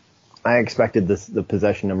situation. I expected the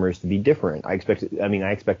possession numbers to be different. I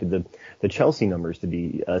expected the Chelsea numbers to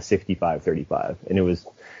be 65-35, and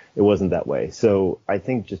it wasn't that way. So I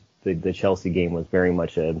think just the Chelsea game was very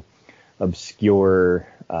much a obscure,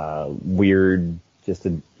 weird, just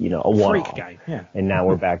a one-off. Freak game, yeah. And now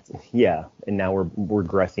we're back, and now we're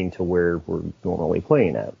regressing to where we're normally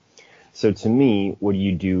playing at. So to me, what do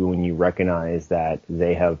you do when you recognize that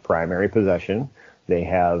they have primary possession? They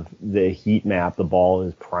have the heat map. The ball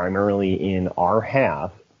is primarily in our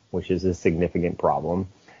half, which is a significant problem,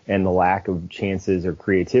 and the lack of chances or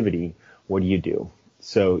creativity. What do?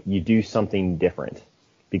 So you do something different,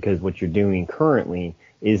 because what you're doing currently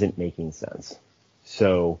isn't making sense.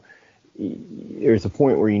 So there's a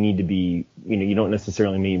point where you need to be, you don't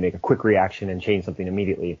necessarily need to make a quick reaction and change something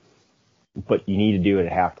immediately, but you need to do it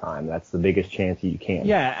at halftime. That's the biggest chance you can.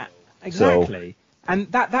 Yeah, exactly. So, and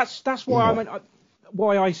that's why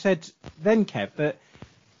why I said then, Kev, that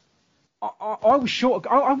I was sure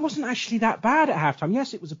I wasn't actually that bad at halftime.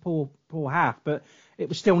 Yes, it was a poor half, but it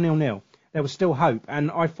was still 0-0. There was still hope, and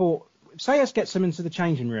I thought, if Sayers gets him into the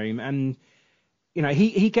changing room, and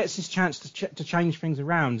he gets his chance to change things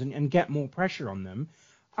around and get more pressure on them.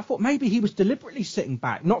 I thought maybe he was deliberately sitting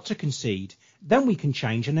back, not to concede. Then we can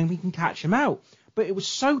change, and then we can catch him out. But it was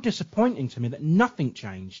so disappointing to me that nothing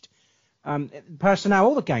changed. Personnel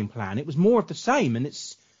or the game plan, it was more of the same, and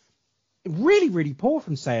it's really, really poor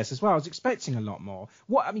from Sayers as well. I was expecting a lot more.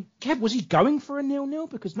 Kev, was he going for a 0-0?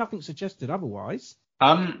 Because nothing suggested otherwise.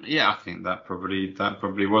 Yeah, I think that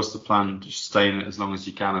probably was the plan. Just stay in it as long as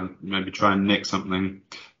you can, and maybe try and nick something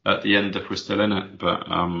at the end if we're still in it. But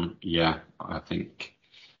yeah, I think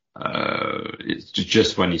It's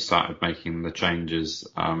just when he started making the changes,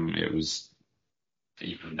 it was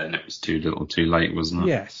even then it was too little, too late, wasn't it?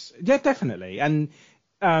 Yes, yeah, definitely. And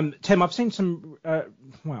Tim, I've seen some. I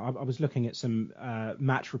was looking at some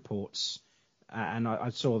match reports, and I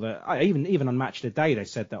saw that even on Match of the Day they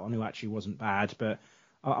said that Onuachu wasn't bad, but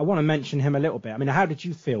I want to mention him a little bit. I mean, how did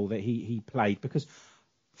you feel that he played? Because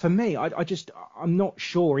for me, I'm not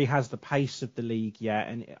sure he has the pace of the league yet,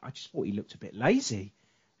 and I just thought he looked a bit lazy,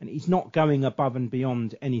 and he's not going above and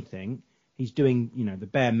beyond anything. He's doing, the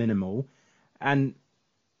bare minimal, and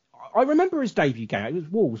I remember his debut game. It was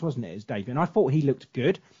Wolves, wasn't it, his debut? And I thought he looked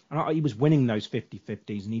good, and he was winning those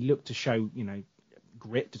 50-50s, and he looked to show,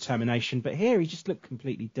 grit, determination. But here he just looked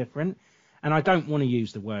completely different, and I don't want to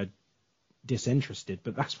use the word disinterested,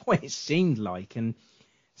 but that's what it seemed like. And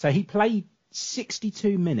so he played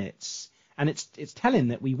 62 minutes, and it's telling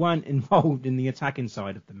that we weren't involved in the attacking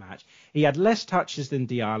side of the match. He had less touches than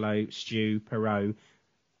Diallo, Stew, Perot,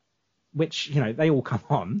 which, they all come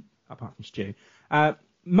on, apart from Stew.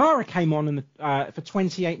 Mara came on for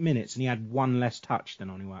 28 minutes, and he had one less touch than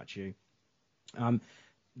Onuachu.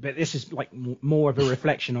 But this is like more of a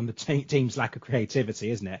reflection on the team's lack of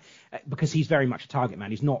creativity, isn't it? Because he's very much a target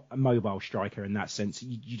man. He's not a mobile striker in that sense.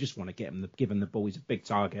 You just want to give him the ball. He's a big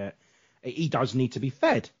target. He does need to be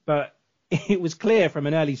fed. But it was clear from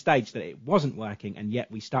an early stage that it wasn't working, and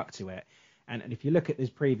yet we stuck to it. And if you look at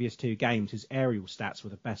his previous two games, his aerial stats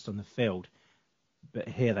were the best on the field. But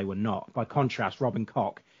here they were not. By contrast, Robin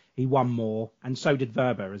Koch, he won more, and so did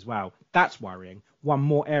Verber as well. That's worrying. Won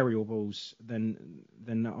more aerial balls than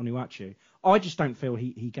Onuachu. I just don't feel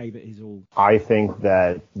he gave it his all. I think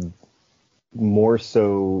that more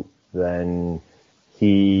so than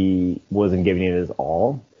he wasn't giving it his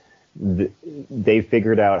all, they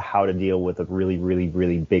figured out how to deal with a really, really,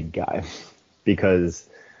 really big guy. Because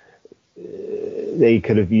they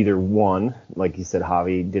could have either won, like you said,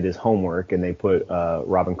 Javi did his homework and they put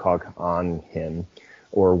Robin Koch on him,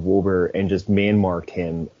 or Wilbur and just man-marked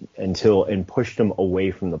him and pushed him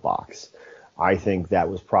away from the box. I think that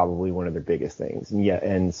was probably one of their biggest things.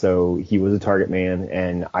 And so he was a target man,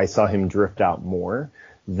 and I saw him drift out more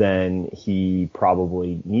than he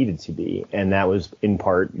probably needed to be. And that was in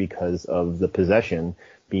part because of the possession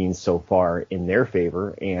being so far in their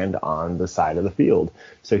favor and on the side of the field.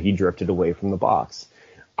 So he drifted away from the box.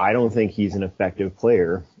 I don't think he's an effective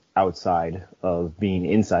player outside of being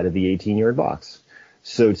inside of the 18-yard box.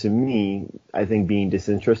 So to me, I think being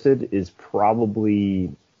disinterested is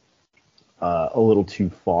probably a little too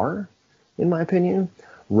far, in my opinion.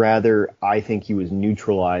 Rather, I think he was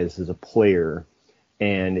neutralized as a player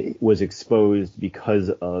and was exposed because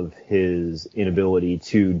of his inability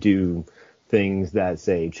to do things that,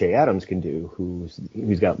 say, Che Adams can do,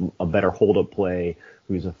 who's got a better hold-up play,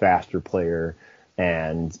 who's a faster player,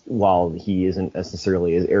 and while he isn't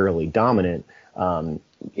necessarily as aerially dominant,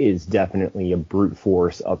 is definitely a brute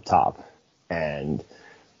force up top. And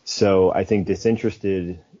so I think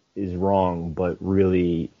disinterested is wrong, but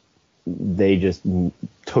really they just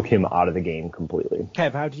took him out of the game completely.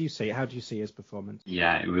 Kev, how do you see it? How do you see his performance?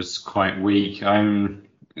 Yeah, it was quite weak. We're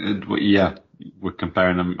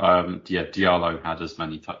comparing them. Diallo had as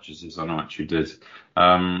many touches as Onuachu did.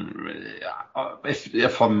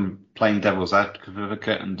 If I'm playing devil's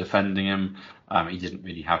advocate and defending him, he didn't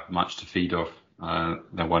really have much to feed off.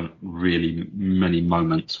 There weren't really many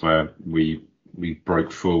moments where we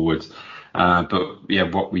broke forward. But yeah,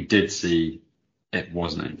 what we did see, it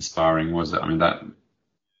wasn't inspiring, was it? I mean, that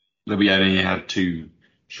we only had two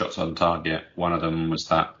shots on target. One of them was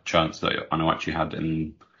that chance that Onuachu had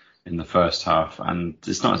in the first half, and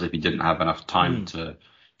it's not as if he didn't have enough time to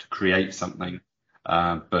create something.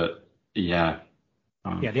 But yeah,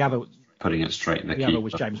 the other putting it straight in the keeper. The other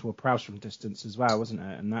was James Ward-Prowse from distance as well, wasn't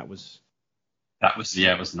it? And that was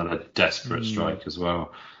another desperate strike as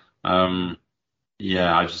well.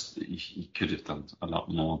 He could have done a lot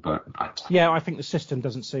more, but I think the system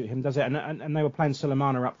doesn't suit him, does it? And they were playing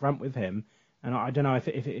Sulemana up front with him, and I don't know if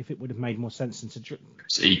it would have made more sense than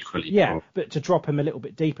it's equally. Yeah, but to drop him a little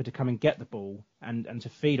bit deeper to come and get the ball and to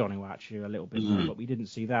feed on Onuachu a little bit more, but we didn't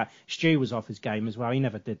see that. Stew was off his game as well. He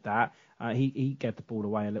never did that. He gave the ball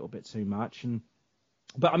away a little bit too much.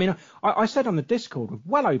 But I mean, I said on the Discord with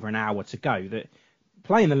well over an hour to go that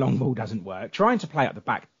playing the long ball doesn't work. Trying to play at the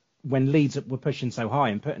back when Leeds were pushing so high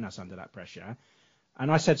and putting us under that pressure.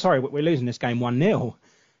 And I said, sorry, we're losing this game 1-0.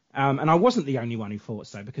 And I wasn't the only one who thought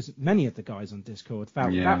so, because many of the guys on Discord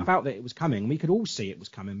felt that it was coming. We could all see it was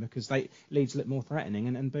coming because Leeds looked more threatening,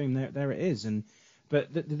 and boom, there it is.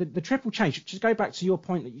 But the triple change, just go back to your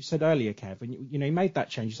point that you said earlier, Kev, and you made that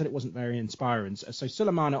change. You said it wasn't very inspiring. So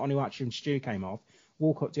Sulemana, Onuachu and Stew came off.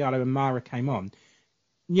 Walcott, Diallo and Mara came on,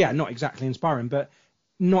 yeah, not exactly inspiring, but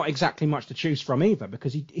not exactly much to choose from either,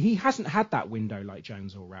 because he hasn't had that window like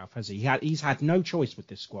Jones or Ralph, has he? He's had no choice with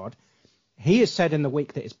this squad. He has said in the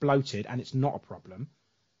week that it's bloated, and it's not a problem.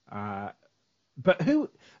 But who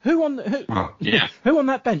on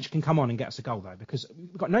that bench can come on and get us a goal, though? Because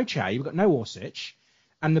we've got no Che, we've got no Orsic,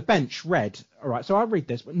 and the bench read, all right, so I'll read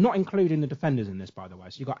this, but not including the defenders in this, by the way.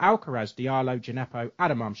 So you've got Alcaraz, Diallo, Gineppo,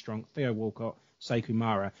 Adam Armstrong, Theo Walcott, Sekou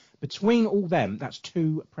Mara. Between all them, that's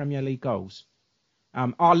 2 Premier League goals.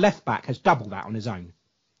 Our left back has double that on his own.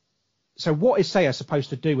 So what is Sayer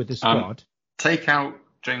supposed to do with this squad? Take out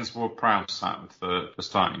James Ward-Prowse out of the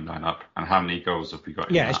starting lineup, and how many goals have we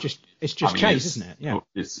got? Yeah, it's just Chase, isn't it? Yeah,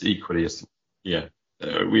 it's equally as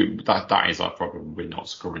that is our problem. We're not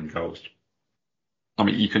scoring goals. I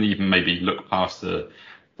mean, you can even maybe look past the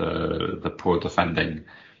poor defending,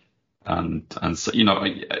 and so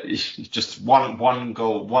it's just one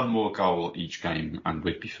more goal each game, and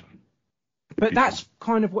we'd be fine. But that's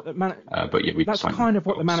kind of what the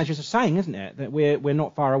managers are saying, isn't it? That we're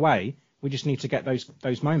not far away. We just need to get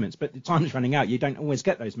those moments. But the time's running out. You don't always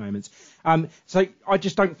get those moments. So I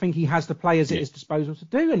just don't think he has the players at his disposal to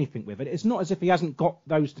do anything with it. It's not as if he hasn't got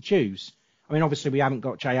those to choose. I mean, obviously we haven't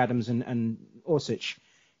got Jay Adams and Orsic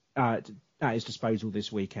at his disposal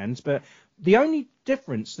this weekend. But the only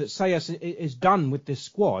difference that Sayers is done with this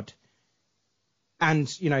squad,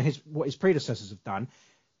 and what his predecessors have done,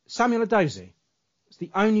 Samuel Edozie is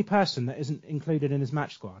the only person that isn't included in his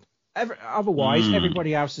match squad. Otherwise,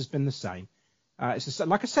 everybody else has been the same. It's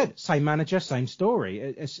like I said, same manager, same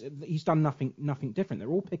story. He's done nothing different. They're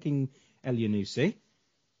all picking Elyounoussi.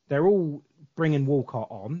 They're all bringing Walcott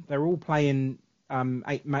on. They're all playing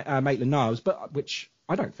Maitland-Niles, but which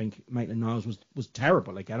I don't think Maitland-Niles was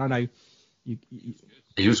terrible again. I know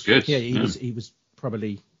he was good. Yeah, he was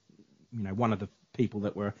probably one of the people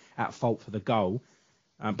that were at fault for the goal.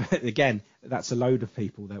 But again, that's a load of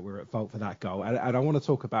people that were at fault for that goal. And I want to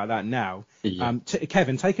talk about that now. Yeah.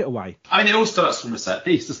 Kevin, take it away. I mean, it all starts from a set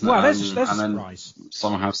piece, doesn't it? Well, there's a surprise.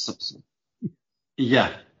 Somehow.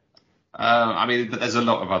 Yeah. I mean, there's a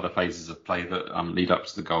lot of other phases of play that lead up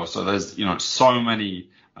to the goal. So there's, so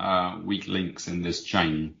many weak links in this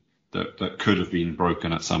chain that could have been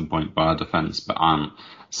broken at some point by our defence, but aren't.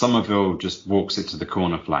 Somerville just walks it to the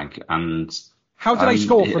corner flag. And how do they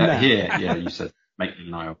score from there? Yeah, you said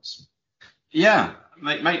Maitland-Niles. Yeah,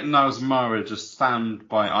 Maitland-Niles and Mara just stand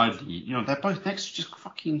by idly. They're both next to just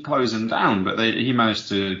fucking closing down, but he managed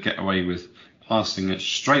to get away with passing it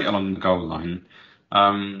straight along the goal line.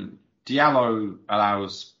 Diallo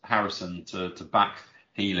allows Harrison to back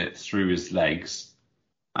heel it through his legs.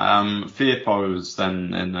 Firpo's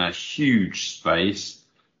then in a huge space.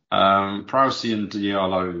 Prowse and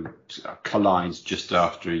Diallo collides just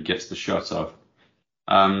after he gets the shot off.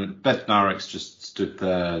 Bednarek's just stood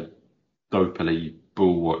there dopily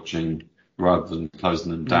ball watching rather than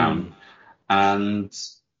closing them down. And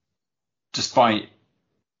despite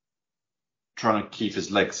trying to keep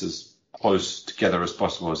his legs as close together as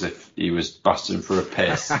possible, as if he was busting for a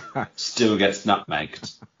piss, still gets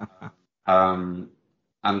nutmegged.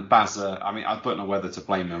 And Bazza, I mean, I don't know whether to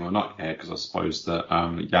blame him or not here, because I suppose that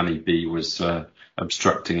Yanni B was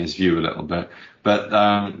obstructing his view a little bit. But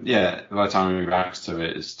by the time he reacts to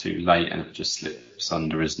it, it's too late, and it just slips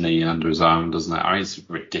under his knee and under his arm, doesn't it? I mean, it's a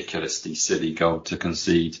ridiculously silly goal to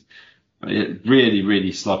concede. It really,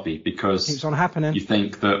 really sloppy, because keeps on happening. You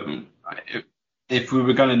think that if we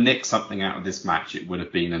were going to nick something out of this match, it would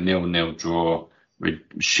have been a 0-0 draw with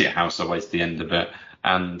shithouse away to the end of it.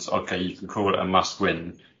 And, okay, you can call it a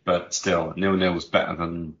must-win, but still, 0-0 was better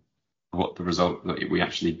than what the result that we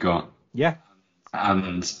actually got. Yeah.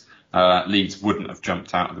 And Leeds wouldn't have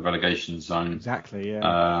jumped out of the relegation zone. Exactly,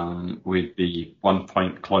 yeah. We'd be 1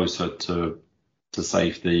 point closer to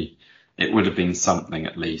safety. It would have been something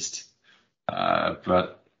at least.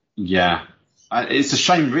 But, yeah, it's a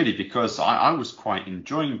shame, really, because I was quite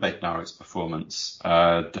enjoying Bednarek's performance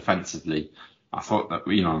defensively. I thought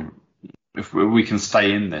that, if we can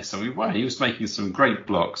stay in this, and he was making some great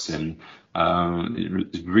blocks in,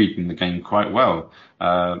 reading the game quite well.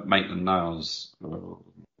 Maitland-Niles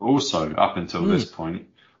also, up until this point,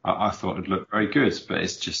 I thought it looked very good, but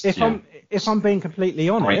it's just... If I'm being completely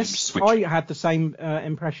honest, I had the same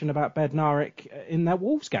impression about Bednarek in that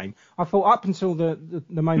Wolves game. I thought up until the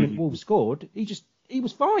moment Wolves scored, he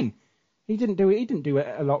was fine. He didn't do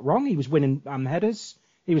a lot wrong. He was winning headers.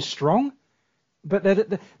 He was strong. But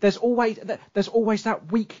there's always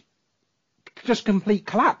that weak, just complete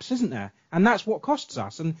collapse, isn't there? And that's what costs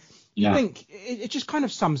us. And you think it just kind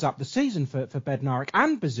of sums up the season for Bednarek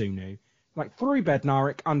and Bazunu. Like through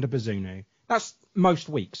Bednarek, under Bazunu. That's most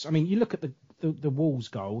weeks. I mean, you look at the Wolves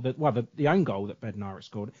goal, the own goal that Bednarek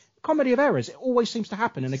scored. Comedy of errors. It always seems to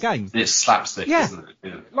happen in a game. It's slapstick, isn't it?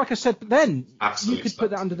 Yeah. Like I said, but then Absolutely you could put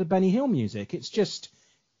that under the Benny Hill music. It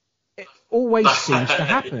always seems to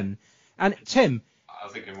happen. And Tim, I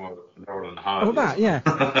was thinking more Roland Hardy. Well, that, yeah.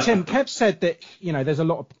 Tim, Kev said that, there's a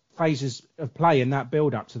lot of phases of play in that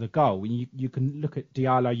build-up to the goal. You can look at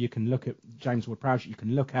Diallo, you can look at James Ward-Prowse, you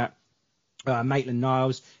can look at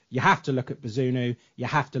Maitland-Niles, you have to look at Bazunu, you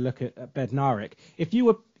have to look at Bednarek. If you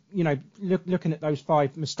were, looking at those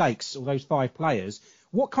 5 mistakes or those 5 players,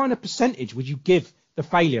 what kind of percentage would you give the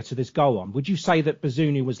failure to this goal on? Would you say that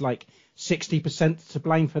Bazunu was like 60% to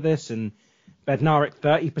blame for this and Bednarek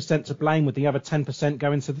 30% to blame with the other 10%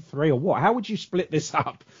 going to the 3, or what? How would you split this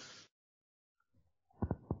up?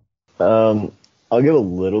 I'll give a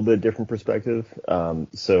little bit different perspective.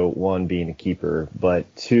 So 1 being a keeper,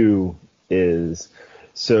 but 2 is,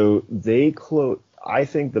 so I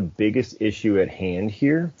think the biggest issue at hand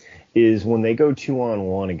here is when they go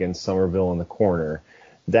 2-on-1 against Somerville in the corner.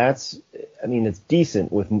 It's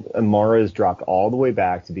decent with Amara's dropped all the way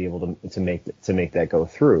back to be able to make that go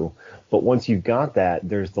through. But once you've got that,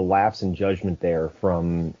 there's the lapse in judgment there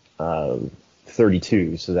from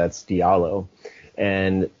 32. So that's Diallo.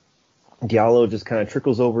 And Diallo just kind of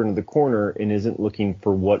trickles over into the corner and isn't looking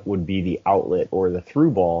for what would be the outlet or the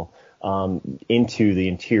through ball into the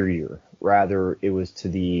interior. Rather, it was to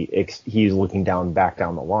he's looking back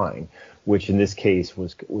down the line, which in this case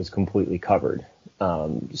was completely covered.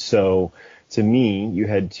 So to me, you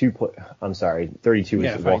had 32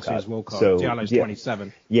 is Walcott. So Diallo's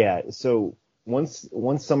 27. Yeah. So once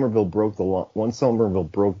Somerville broke the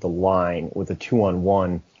line with a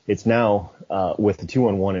 2-on-1, it's now with the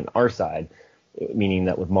 2-on-1 in our side, meaning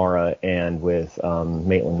that with Mara and with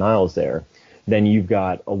Maitland-Niles there, then you've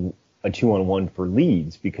got a 2-on-1 for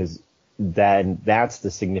Leeds, because that's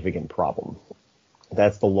the significant problem.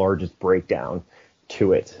 That's the largest breakdown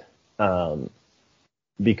to it.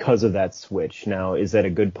 Because of that switch. Now, is that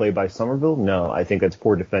a good play by Somerville? No, I think that's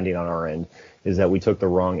poor defending on our end, is that we took the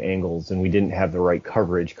wrong angles and we didn't have the right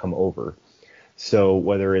coverage come over. So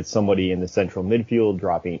whether it's somebody in the central midfield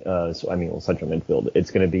central midfield,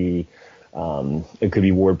 it's going to be, it could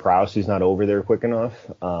be Ward-Prowse who's not over there quick enough.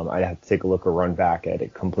 I'd have to take a look or run back at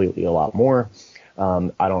it completely a lot more.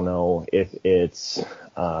 I don't know if it's,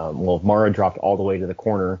 if Mara dropped all the way to the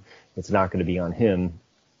corner, it's not going to be on him.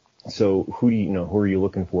 So who are you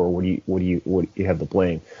looking for? What do you have the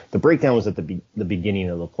blame? The breakdown was at the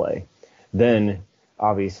beginning of the play. Then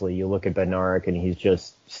obviously you look at Bednarek and he's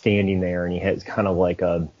just standing there and he has kind of like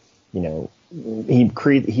he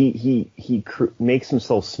makes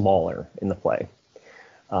himself smaller in the play.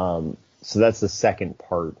 So that's the second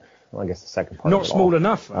part. Well, I guess the second part. Not small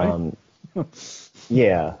enough, right?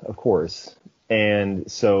 Yeah, of course.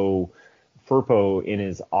 And so Firpo in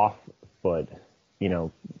his off foot,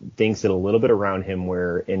 dinks it a little bit around him,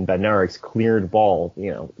 where in Bednarek's cleared ball,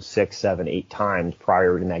 6, 7, 8 times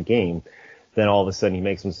prior in that game, then all of a sudden he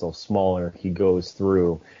makes himself smaller. He goes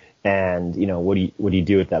through, and what do you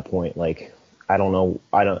do at that point? Like, I don't know.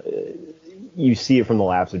 You see it from the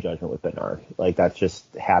lapse of judgment with Bednarek. Like, that just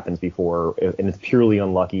happens before, and it's purely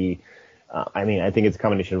unlucky. I think it's a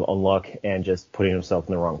combination of unluck and just putting himself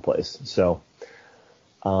in the wrong place. So,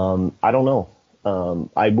 I don't know.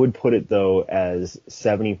 I would put it, though, as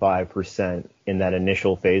 75% in that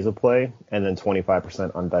initial phase of play, and then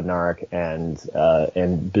 25% on Bednarek and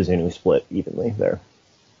Bazunu split evenly there.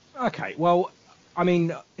 Okay, well,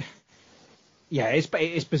 it's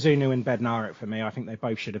Bazunu and Bednarek for me. I think they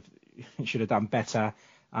both should have done better,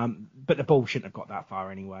 but the ball shouldn't have got that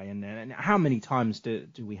far anyway. And how many times do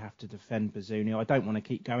we have to defend Bazunu? I don't want to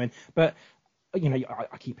keep going, but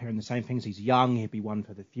I keep hearing the same things. He's young. He'll be one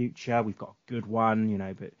for the future. We've got a good one,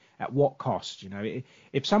 but at what cost?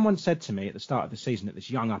 If someone said to me at the start of the season that this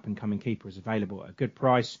young up-and-coming keeper is available at a good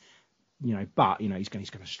price, but he's going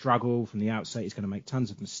to struggle from the outset. He's going to make tons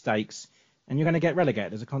of mistakes, and you're going to get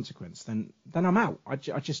relegated as a consequence. Then I'm out. I'll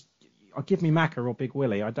give me Macca or Big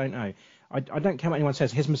Willie. I don't know. I don't care what anyone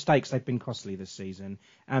says. His mistakes, they've been costly this season,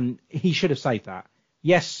 and he should have saved that.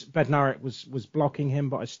 Yes, Bednarek was blocking him,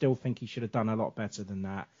 but I still think he should have done a lot better than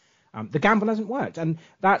that. The gamble hasn't worked, and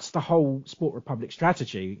that's the whole Sport Republic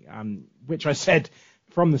strategy, which I said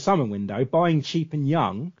from the summer window. Buying cheap and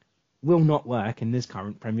young will not work in this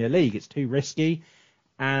current Premier League. It's too risky,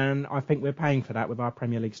 and I think we're paying for that with our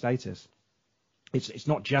Premier League status. It's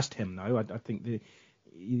not just him, though. I think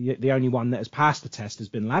the only one that has passed the test has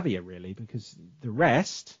been Lavia, really, because the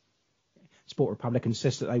rest... Sport Republic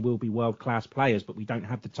insist that they will be world-class players, but we don't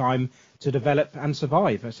have the time to develop and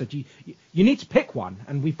survive. I said, you need to pick one,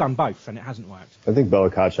 and we've done both, and it hasn't worked. I think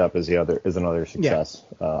Bella Kotchap is another success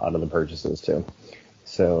out of the purchases too.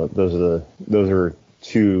 So those are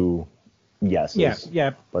two yeses.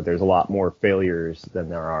 Yeah. But there's a lot more failures than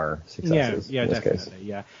there are successes. Yeah, in this definitely.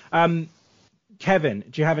 case. Yeah. Kevin,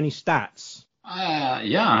 do you have any stats? I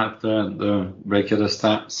have the regular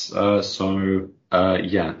stats.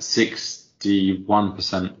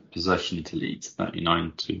 61% possession to Leeds,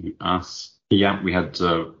 39 to us. Yeah, we had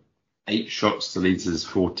 8 shots to Leeds'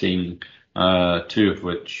 14, 2 of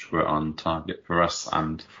which were on target for us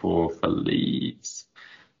and 4 for Leeds.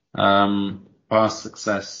 Pass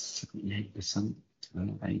success, 78%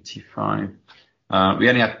 to 85. We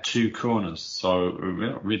only had 2 corners, so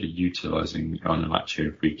we're not really utilising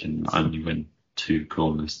Onuachu if we can only win 2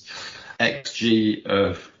 corners. XG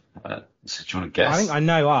of, so do you want to guess? I think I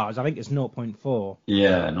know ours. I think it's 0.4.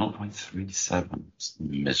 Yeah, 0.37. It's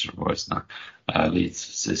miserable, isn't it?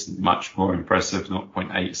 Leeds is much more impressive,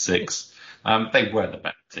 0.86. They were the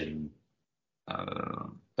better team.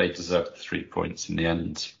 They deserved 3 points in the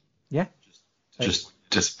end. Yeah. Just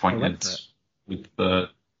disappointed with the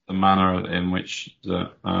manner in which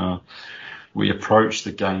we approached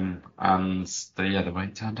the game and the way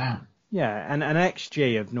it turned out. Yeah, and an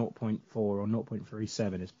XG of 0.4 or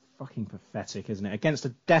 0.37 is fucking pathetic, isn't it? Against a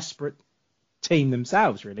desperate team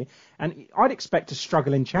themselves, really. And I'd expect a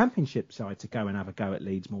struggling Championship side to go and have a go at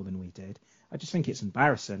Leeds more than we did. I just think it's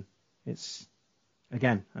embarrassing. It's,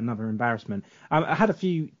 again, another embarrassment. I had a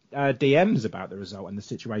few DMs about the result and the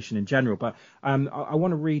situation in general, but I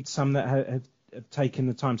want to read some that have taken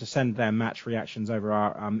the time to send their match reactions over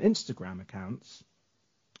our Instagram accounts.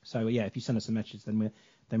 So, yeah, if you send us a message, then we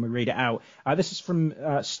read it out. This is from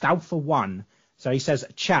Stouffer1. So he says,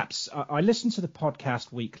 chaps, I listen to the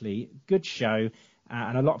podcast weekly. Good show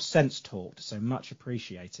and a lot of sense talked, so much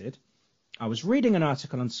appreciated. I was reading an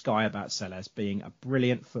article on Sky about Sellés being a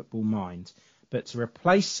brilliant football mind, but to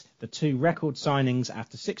replace the 2 record signings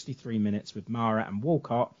after 63 minutes with Mara and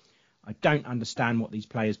Walcott, I don't understand what these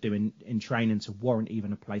players do in training to warrant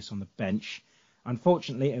even a place on the bench.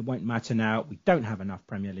 Unfortunately, it won't matter now. We don't have enough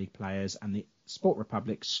Premier League players, and the Sport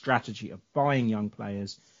Republic's strategy of buying young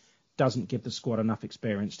players doesn't give the squad enough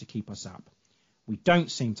experience to keep us up. We don't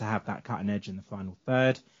seem to have that cutting edge in the final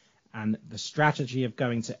third, and the strategy of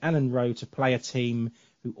going to Ellen Road to play a team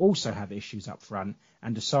who also have issues up front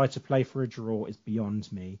and decide to play for a draw is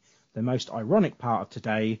beyond me. The most ironic part of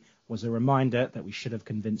today was a reminder that we should have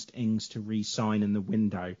convinced Ings to re-sign in the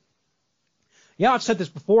window. Yeah, I've said this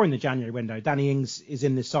before in the January window. Danny Ings is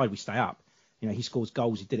in this side, we stay up. You know, he scores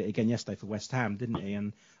goals. He did it again yesterday for West Ham, didn't he?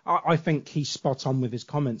 And I think he's spot on with his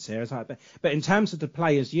comments here. But in terms of the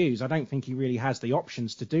players used, I don't think he really has the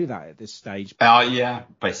options to do that at this stage. Yeah,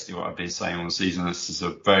 basically what I've been saying all season. This is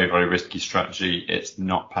a very, very risky strategy. It's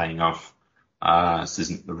not paying off. This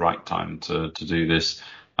isn't the right time to do this.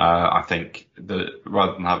 I think that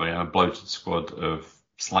rather than having a bloated squad of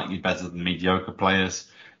slightly better than mediocre players,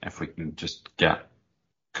 if we can just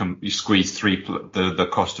you squeeze the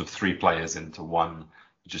cost of 3 players into one,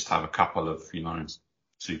 you just have a couple of,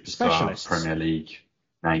 superstar Premier League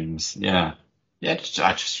names. Yeah.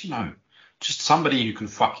 Just somebody who can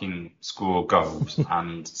fucking score goals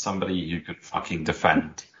and somebody who can fucking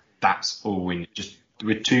defend. That's all we need. Just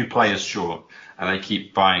with 2 players short, and they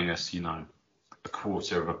keep buying us, a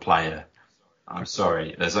quarter of a player. I'm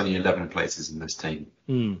sorry, there's only 11 places in this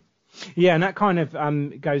team. Yeah, and that kind of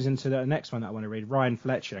goes into the next one that I want to read, Ryan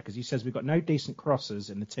Fletcher, because he says we've got no decent crossers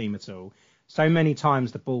in the team at all. So many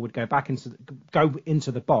times the ball would go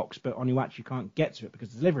into the box, but Onuachu can't get to it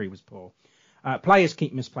because the delivery was poor. Players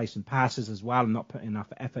keep misplacing passes as well and not putting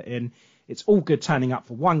enough effort in. It's all good turning up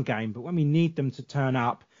for one game, but when we need them to turn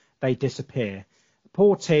up, they disappear.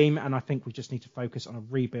 Poor team, and I think we just need to focus on a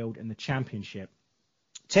rebuild in the Championship.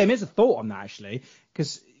 Tim, here's a thought on that, actually,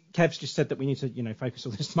 because Kev's just said that we need to, focus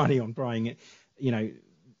all this money on buying it,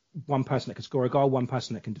 one person that can score a goal, one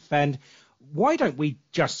person that can defend. Why don't we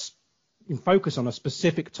just focus on a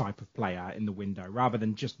specific type of player in the window rather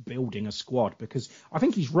than just building a squad? Because I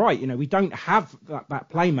think he's right. We don't have that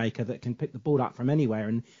playmaker that can pick the ball up from anywhere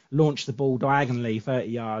and launch the ball diagonally 30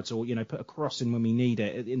 yards or, put a cross in when we need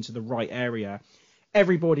it into the right area.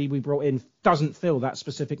 Everybody we brought in doesn't fill that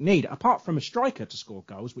specific need, apart from a striker to score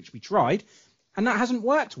goals, which we tried, and that hasn't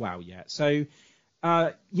worked well yet. So,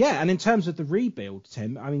 and in terms of the rebuild,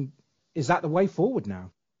 Tim, is that the way forward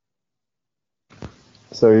now?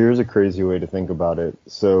 So here's a crazy way to think about it.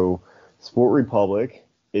 So Sport Republic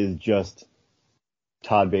is just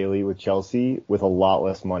Todd Bailey with Chelsea with a lot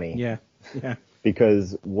less money. Yeah.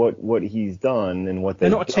 because what he's done and what they're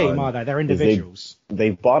they've not a team, are they? They're individuals.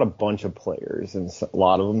 They've bought a bunch of players, and a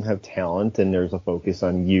lot of them have talent, and there's a focus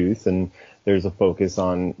on youth, and there's a focus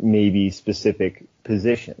on maybe specific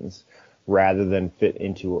positions rather than fit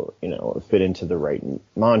into the right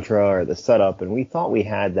mantra or the setup. And we thought we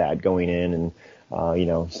had that going in, and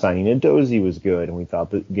signing Edozie was good, and we thought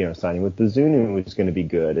that signing with Bazunu was going to be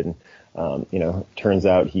good, and turns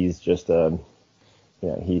out he's just a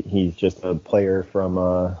he's just a player from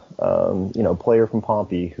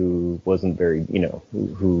Pompey who wasn't very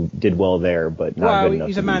who did well there, but not good enough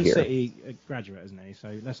he's to a Man be here. City graduate, isn't he?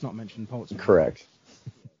 So let's not mention Portsmouth. Correct.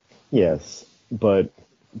 Yes, but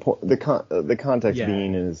the context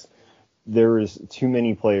being is there is too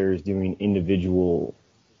many players doing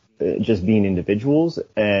just being individuals,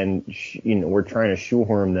 and we're trying to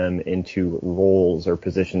shoehorn them into roles or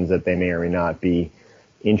positions that they may or may not be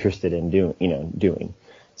interested in doing.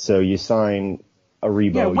 So you sign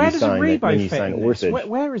Aribo, yeah, where does Aribo you fit sign in this?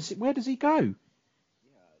 Orsic. Where does he go?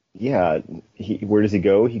 Yeah, where does he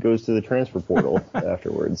go? He goes to the transfer portal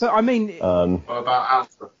afterwards. But I mean, what about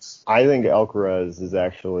Alvarez? I think Alcaraz is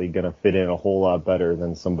actually going to fit in a whole lot better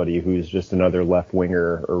than somebody who's just another left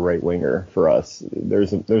winger or right winger for us.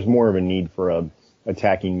 There's more of a need for a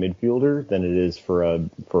attacking midfielder than it is for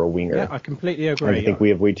a winger. Yeah, I completely agree. I think we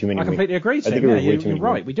have way too many. I completely agree. Tim. Yeah, you're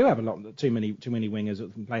right. We do have too many wingers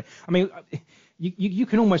that can play. I mean, you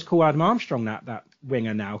can almost call Adam Armstrong that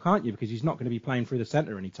winger now, can't you? Because he's not going to be playing through the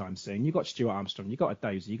centre anytime soon. You've got Stuart Armstrong, you've got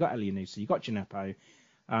Edozie, you've got Elianusi, you've got Gineppo.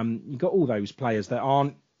 You've got all those players that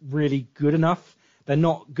aren't really good enough. They're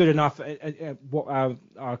not good enough. What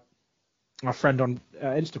our friend on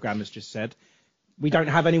Instagram has just said. We don't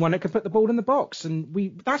have anyone that can put the ball in the box,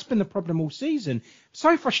 and that's been the problem all season.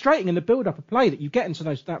 So frustrating in the build-up of play that you get into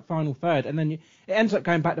that final third, and then it ends up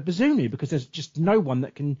going back to Bazunu because there's just no one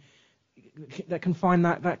that can find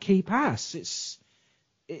that key pass.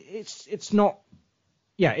 It's not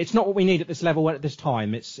what we need at this level at this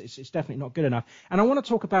time. It's definitely not good enough. And I want to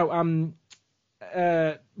talk about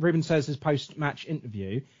Ruben Says' post-match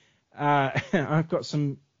interview. I've got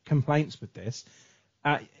some complaints with this.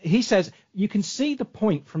 He says, you can see the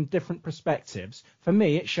point from different perspectives. For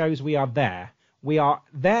me, it shows we are there. We are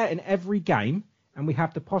there in every game, and we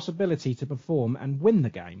have the possibility to perform and win the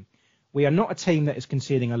game. We are not a team that is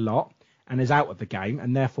conceding a lot and is out of the game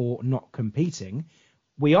and therefore not competing.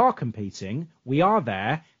 We are competing. We are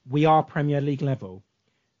there. We are Premier League level.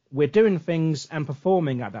 We're doing things and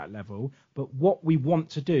performing at that level, but what we want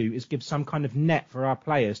to do is give some kind of net for our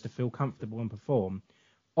players to feel comfortable and perform.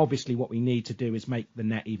 Obviously, what we need to do is make the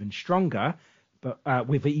net even stronger, but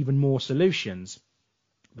with even more solutions.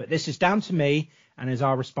 But this is down to me and is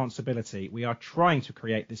our responsibility. We are trying to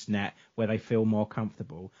create this net where they feel more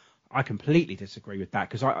comfortable. I completely disagree with that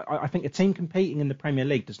because I think a team competing in the Premier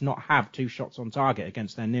League does not have 2 shots on target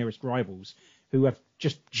against their nearest rivals who have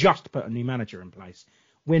just put a new manager in place.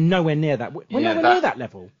 We're nowhere near that. We're nowhere near that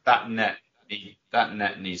level. That net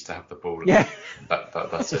needs to have the ball. Yeah.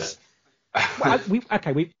 That's it. Well,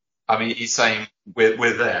 I mean, he's saying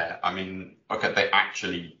we're there. I mean, okay, they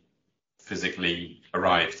actually physically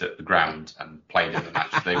arrived at the ground and played in the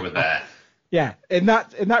match. They were there. Yeah, in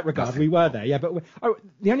that regard, we were there. Yeah, but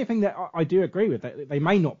the only thing that I do agree with, they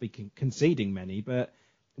may not be conceding many, but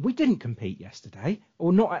we didn't compete yesterday,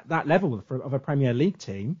 or not at that level of a Premier League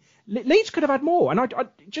team. Leeds could have had more, and I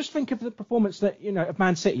just think of the performance that of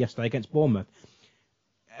Man City yesterday against Bournemouth.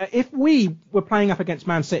 If we were playing up against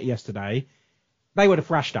Man City yesterday, they would have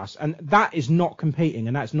thrashed us, and that is not competing,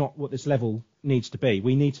 and that's not what this level needs to be.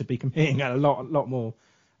 We need to be competing at a lot more,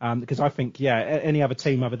 because I think any other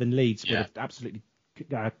team other than Leeds would have absolutely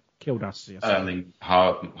killed us. Yesterday. Erling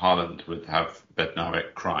Haaland would have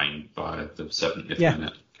Bednarek crying by the 70th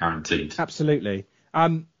minute, guaranteed. Absolutely.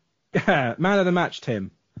 Man of the match,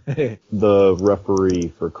 Tim. The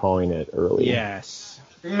referee for calling it early. Yes.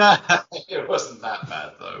 No, it wasn't that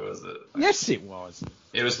bad though, was it? Yes, it was.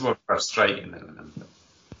 It was more frustrating than anything.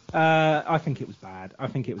 I think it was bad. I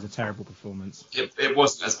think it was a terrible performance. It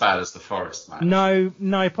wasn't as bad as the Forest match.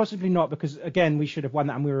 No, possibly not, because again we should have won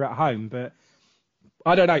that and we were at home. But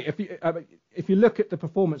I don't know if you look at the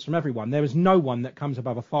performance from everyone, there is no one that comes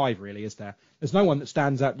above a 5, really, is there? There's no one that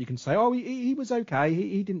stands out. You can say, oh, he was okay.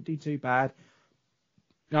 He didn't do too bad.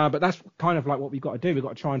 But that's kind of like what we've got to do. We've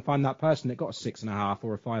got to try and find that person that got a 6.5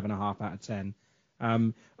 or a 5.5 out of 10.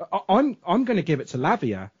 I'm going to give it to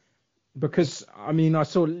Lavia because I mean I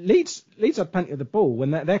saw Leeds had plenty of the ball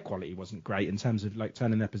when their quality wasn't great in terms of like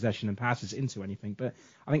turning their possession and passes into anything. But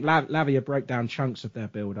I think Lavia broke down chunks of their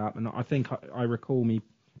build up, and I think I recall me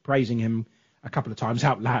praising him a couple of times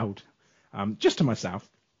out loud, just to myself.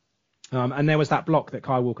 And there was that block that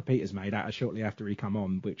Kyle Walker-Peters made out shortly after he come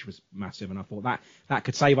on, which was massive, and I thought that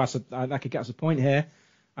could save us, that could get us a point here.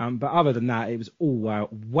 But other than that, it was all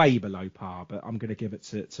way below par. But I'm going to give it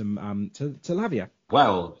to Lavia.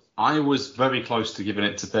 Well, I was very close to giving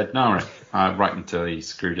it to Bednarik right until he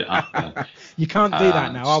screwed it up. You can't do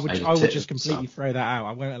that now. I would just completely throw that out.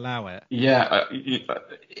 I won't allow it. Yeah,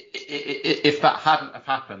 if that hadn't have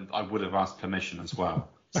happened, I would have asked permission as well.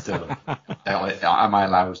 Still, am I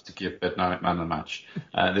allowed to give Bednarik man of the match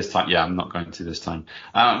this time? Yeah, I'm not going to this time.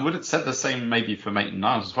 Would have said the same maybe for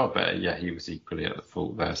Maitland-Niles as well, but yeah, he was equally at the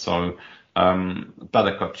fault there. So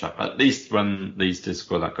better club chap. At least when Leeds did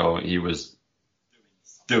score that goal, he was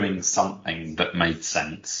doing something that made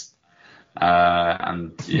sense.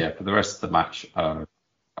 And yeah, for the rest of the match, I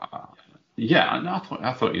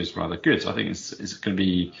thought he was rather good. I think it's going to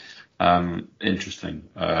be interesting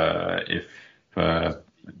if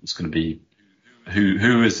it's going to be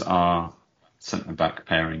who is our centre back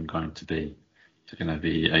pairing going to be? Is it going to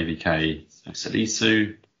be AVK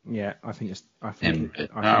Salisu? Yeah, I think it's them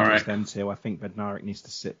too. I think Bednarik needs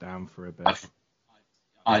to sit down for a bit.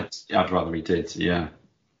 I'd rather he did. Yeah.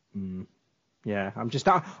 Yeah, I'm just.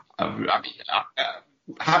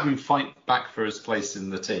 Have him fight back for his place in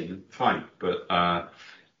the team, fine. But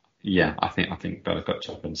yeah, I think Bella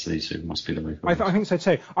Kotchap and Salisu must be the way forward. I think so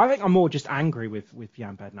too. I think I'm more just angry with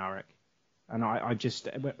Jan Bednarik, and I just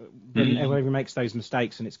whenever he makes those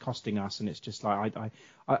mistakes and it's costing us, and it's just like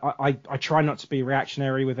I try not to be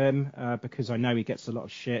reactionary with him because I know he gets a lot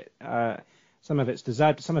of shit. Some of it's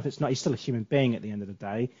deserved, some of it's not. He's still a human being at the end of the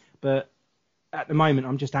day, but at the moment,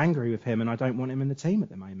 I'm just angry with him, and I don't want him in the team at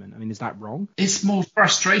the moment. I mean, is that wrong? It's more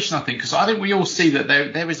frustration, I think, because I think we all see that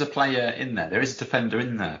there is a player in there is a defender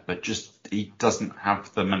in there, but just he doesn't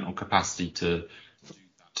have the mental capacity to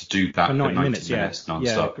do that for 90 minutes non-stop.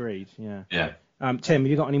 Yeah, agreed. Yeah. Tim, have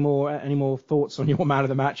you got any more thoughts on your man of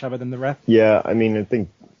the match other than the ref? Yeah, I mean, I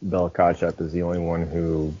think Bella Kotchap is the only one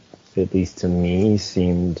who, at least to me,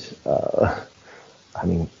 seemed,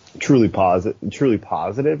 truly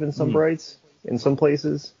positive in some brights. In some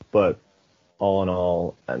places, but all in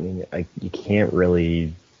all, I mean, you can't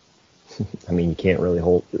really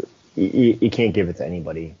hold. You can't give it to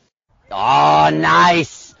anybody. Oh,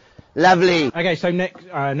 nice, lovely. Okay, so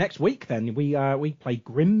next week then we play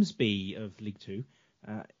Grimsby of League Two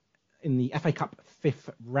in the FA Cup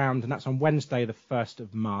 5th round, and that's on Wednesday, the 1st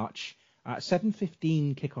of March,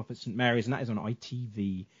 7:15 kickoff at St Mary's, and that is on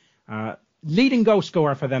ITV. Leading goal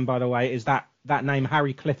scorer for them, by the way, is that name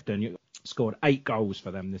Harry Clifton. Scored 8 goals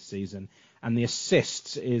for them this season, and the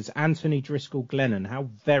assists is Anthony Driscoll Glennon. How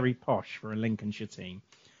very posh for a Lincolnshire team.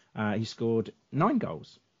 He scored 9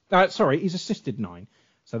 goals. He's assisted 9,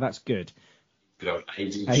 so that's good. Good old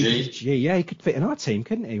ADG. Yeah, he could fit in our team,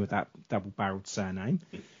 couldn't he, with that double-barreled surname?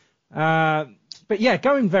 But yeah,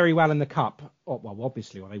 going very well in the cup. Well,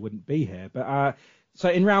 obviously, they wouldn't be here. But so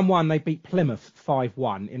in round 1 they beat Plymouth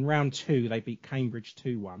 5-1. In round 2 they beat Cambridge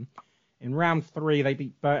 2-1. In round 3, they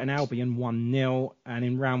beat Burton Albion 1-0. And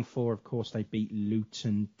in round 4, of course, they beat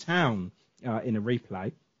Luton Town in a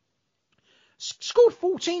replay. Scored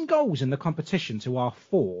 14 goals in the competition to our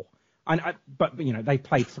 4. But they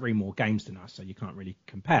played 3 more games than us, so you can't really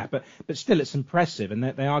compare. But still, it's impressive, and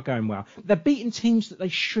they are going well. They're beating teams that they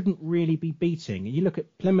shouldn't really be beating. You look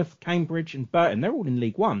at Plymouth, Cambridge, and Burton. They're all in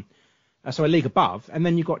League One, so a league above. And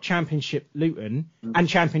then you've got Championship Luton and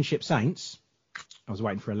Championship Saints. I was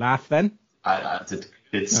waiting for a laugh then. I did a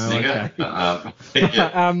bit snigger.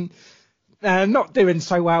 Okay. Not doing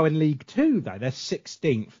so well in League Two, though. They're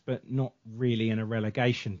 16th, but not really in a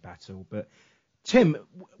relegation battle. But Tim,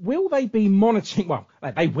 will they be monitoring? Well,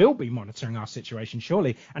 they will be monitoring our situation,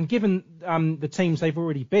 surely. And given the teams they've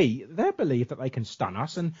already beat, they believe that they can stun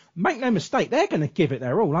us. And make no mistake, they're going to give it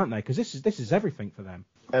their all, aren't they? Because this is everything for them.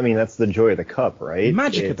 I mean, that's the joy of the cup, right?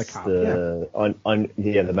 Magic of the cup. The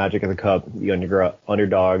magic of the cup. The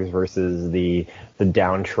underdogs versus the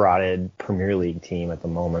downtrodden Premier League team at the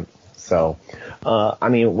moment. So, I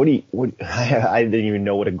mean, I didn't even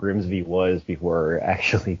know what a Grimsby was before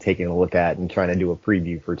actually taking a look at and trying to do a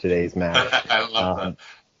preview for today's match. I love that.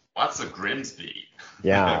 What's a Grimsby?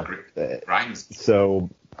 Yeah. Grimsby. So,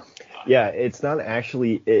 yeah, it's not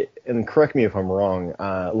actually, and correct me if I'm wrong,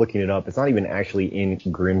 looking it up, it's not even actually in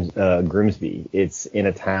Grimsby. It's in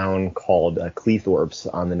a town called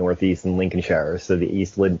Cleethorpes on the northeast in Lincolnshire, so the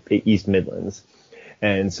East Midlands.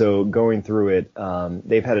 And so going through it,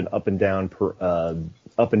 they've had an up and down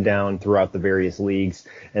throughout the various leagues.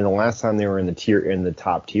 And the last time they were in the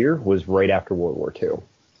top tier was right after World War II.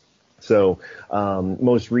 So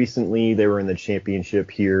most recently, they were in the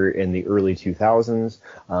championship here in the early 2000s,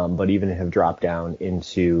 but even have dropped down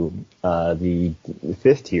into the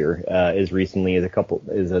fifth tier as recently as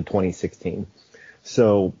 2016.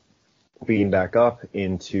 So being back up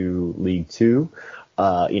into League Two,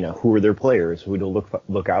 who are their players? Who to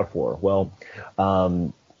look out for? Well,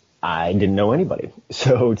 I didn't know anybody.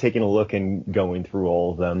 So taking a look and going through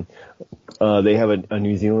all of them, they have a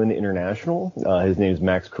New Zealand international. His name is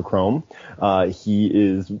Max Krokrom. He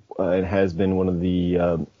is and has been one of the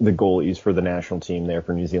goalies for the national team there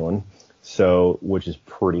for New Zealand. So, which is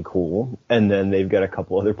pretty cool. And then they've got a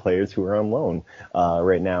couple other players who are on loan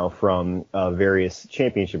right now from various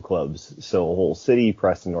championship clubs. So Hull City,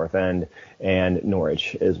 Preston North End, and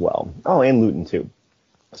Norwich as well. Oh, and Luton too.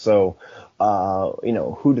 So,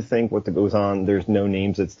 who to think, what goes on. There's no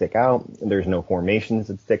names that stick out. There's no formations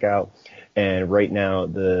that stick out. And right now,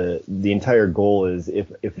 the entire goal is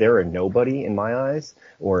if they're a nobody in my eyes,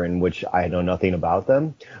 or in which I know nothing about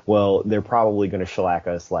them, well, they're probably going to shellac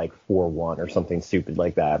us like 4-1 or something stupid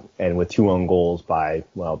like that. And with 2 own goals by,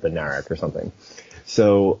 Benarek or something.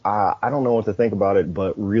 So I don't know what to think about it,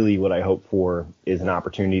 but really what I hope for is an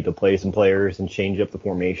opportunity to play some players and change up the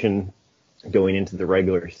formation going into the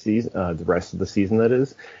regular season, the rest of the season that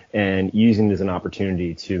is, and using it as an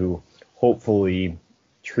opportunity to hopefully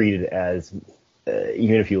treat it as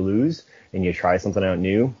even if you lose and you try something out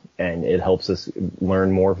new and it helps us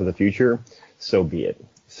learn more for the future, so be it.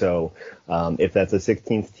 So if that's a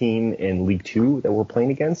 16th team in League Two that we're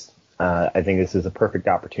playing against, I think this is a perfect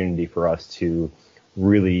opportunity for us to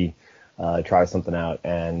really try something out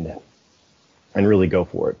and really go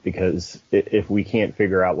for it, because if we can't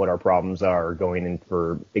figure out what our problems are going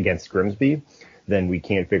in against Grimsby, then we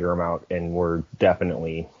can't figure them out, and we're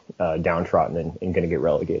definitely downtrodden and going to get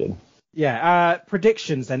relegated. Yeah,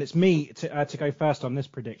 predictions then. It's me to go first on this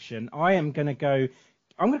prediction. I'm going to go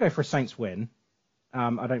for a Saints win.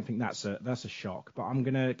 I don't think that's a shock, but I'm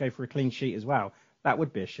going to go for a clean sheet as well. That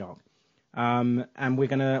would be a shock. And we're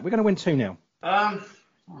going to win 2-0.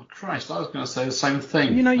 Oh Christ! I was going to say the same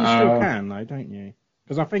thing. You know, you still can though, don't you?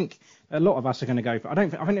 Because I think a lot of us are going to go for. I don't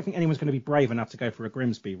think anyone's going to be brave enough to go for a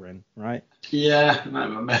Grimsby win, right? Yeah,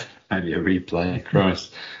 maybe a replay.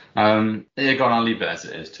 Christ. Go on. I'll leave it as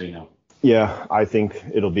it is. 2-0. Yeah, I think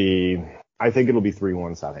it'll be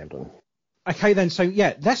 3-1 Southampton. Okay then. So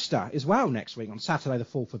yeah, Leicester as well next week on Saturday the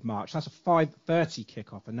 4th of March. That's a 5:30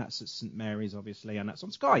 kickoff, and that's at St Mary's obviously, and that's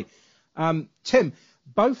on Sky. Tim,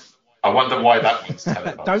 both. I wonder why that one's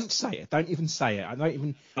televised. Don't say it. Don't even say it. I don't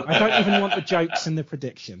even want the jokes and the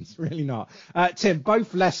predictions. Really not. Tim,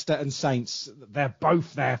 both Leicester and Saints, they're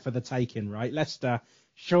both there for the taking, right? Leicester,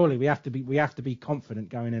 surely we have to be confident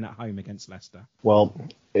going in at home against Leicester. Well,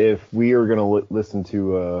 if we are going to listen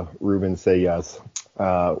to Ruben say yes,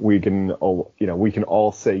 we can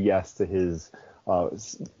all say yes to his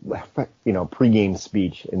pregame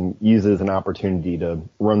speech and use it as an opportunity to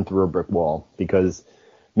run through a brick wall, because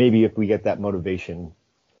maybe if we get that motivation,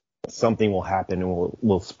 something will happen and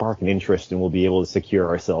we'll spark an interest and we'll be able to secure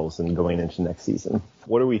ourselves in going into next season.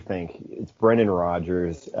 What do we think? It's Brendan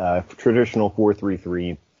Rodgers, traditional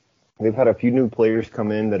 4-3-3. They've had a few new players come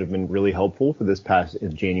in that have been really helpful for this past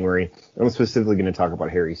January. I'm specifically going to talk about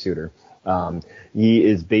Harry Suter. He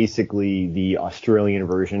is basically the Australian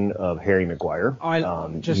version of Harry Maguire.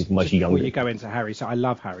 He's much younger. Before you go into Harry, so I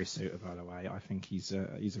love Harry Suter, by the way. I think he's a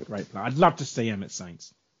great player. I'd love to see him at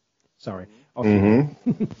Saints. Sorry.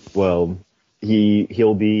 Mm-hmm. Well,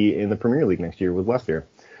 he'll be in the Premier League next year with Leicester.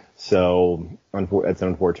 So it's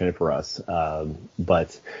unfortunate for us.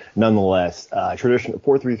 But nonetheless, traditional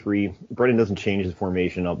 4-3-3, Brendan doesn't change his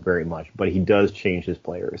formation up very much, but he does change his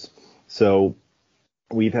players. So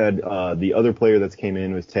we've had the other player that's came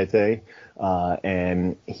in was Tete,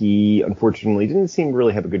 and he unfortunately didn't seem to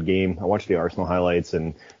really have a good game. I watched the Arsenal highlights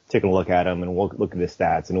and taking a look at him and look at his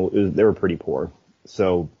stats, and they were pretty poor.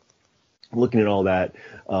 So looking at all that,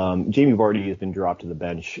 Jamie Vardy has been dropped to the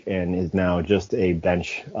bench and is now just a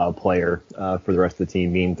bench player for the rest of the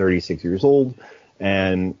team, being 36 years old.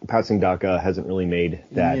 And Patsing Daka hasn't really made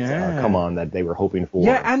that come on that they were hoping for.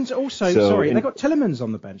 Yeah, and also, they got Tillemans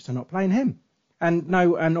on the bench. They're not playing him. And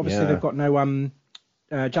obviously they've got no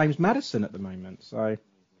James Maddison at the moment. So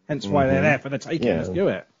hence why they're there for the taking. Yeah. Let's do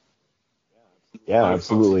it. Yeah,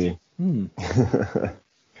 absolutely.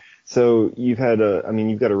 So you've got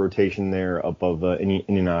a rotation there above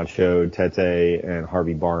Iheanacho, Tete, and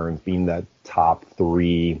Harvey Barnes being that top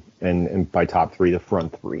three, and by top three, the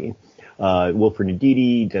front three. Wilfred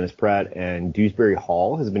Ndidi, Dennis Pratt, and Dewsbury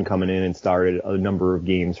Hall has been coming in and started a number of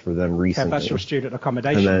games for them recently. That's your student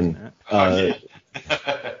accommodation, isn't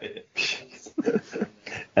it?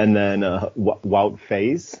 And then Wout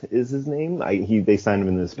Faes is his name. They signed him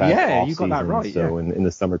in this past Yeah, off you got that season, right. So in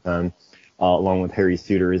the summertime, along with Harry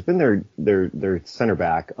Suter, has been their center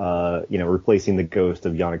back. Replacing the ghost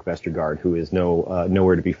of Yannick Vestergaard, who is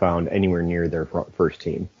nowhere to be found anywhere near their first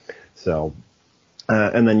team. So,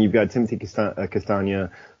 and then you've got Timothy Castagna,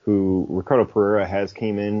 who Ricardo Pereira has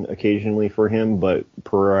came in occasionally for him, but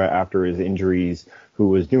Pereira, after his injuries, who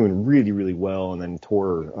was doing really, really well, and then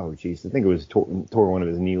tore one of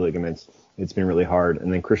his knee ligaments. It's been really hard.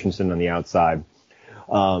 And then Christensen on the outside.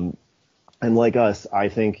 And like us, I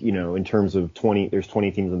think, in terms of there's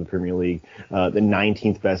 20 teams in the Premier League. The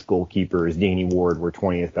 19th best goalkeeper is Danny Ward, where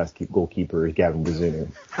 20th best goalkeeper is Gavin Bazunu.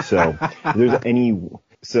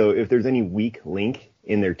 So if there's any weak link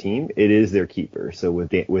in their team, it is their keeper. So with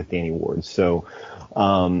Danny Ward. So,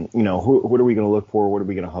 what are we going to look for? What are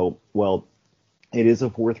we going to hope? Well, it is a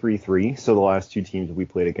 4-3-3, so the last two teams we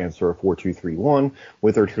played against are a 4-2-3-1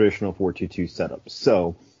 with our traditional 4-2-2 setup.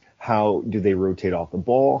 So how do they rotate off the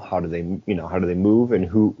ball? How do they move? And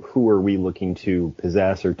who are we looking to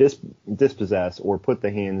possess or dispossess or put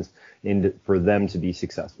the hands in for them to be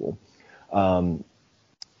successful?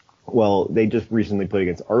 Well, they just recently played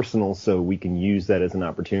against Arsenal, so we can use that as an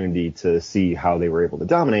opportunity to see how they were able to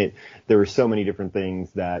dominate. There were so many different things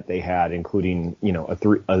that they had, including, a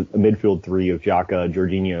midfield three of Xhaka,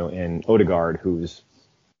 Jorginho, and Odegaard, who's,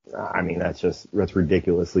 that's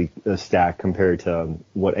ridiculously stacked compared to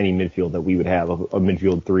what any midfield that we would have, a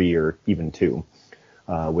midfield three or even two,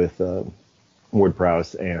 with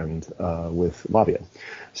Ward-Prowse and with Lavia.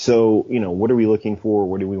 So, what are we looking for?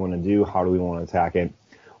 What do we want to do? How do we want to attack it?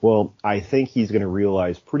 Well, I think he's going to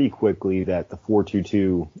realize pretty quickly that the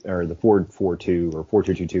 4-2-2 or the 4-4-2 or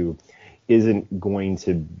 4-2-2-2 isn't going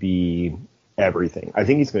to be everything. I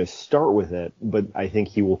think he's going to start with it, but I think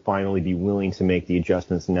he will finally be willing to make the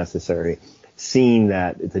adjustments necessary, seeing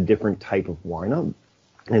that it's a different type of lineup,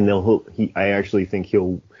 and I actually think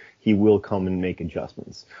he will come and make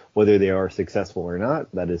adjustments. Whether they are successful or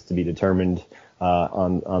not, that is to be determined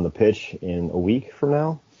on the pitch in a week from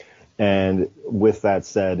now. And with that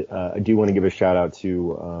said, I do want to give a shout out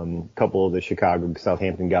to a couple of the Chicago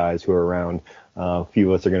Southampton guys who are around. A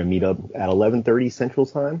few of us are going to meet up at 11:30 Central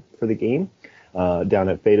Time for the game down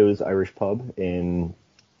at Fado's Irish Pub in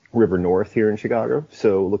River North here in Chicago.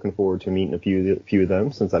 So looking forward to meeting a few of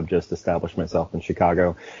them since I've just established myself in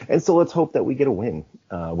Chicago. And so let's hope that we get a win,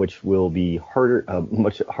 which will be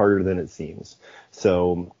much harder than it seems.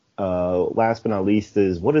 So last but not least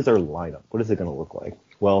is, what is our lineup? What is it going to look like?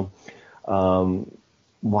 Well,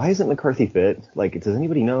 why isn't McCarthy fit? Does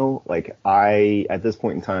anybody know? At this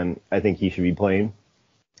point in time, I think he should be playing,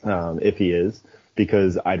 if he is,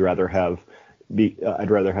 because I'd rather have the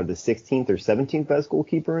 16th or 17th best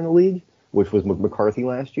goalkeeper in the league, which was McCarthy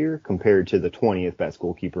last year, compared to the 20th best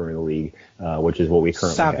goalkeeper in the league, which is what we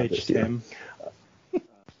currently have this year. Him.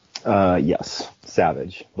 Yes,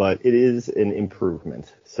 savage, but it is an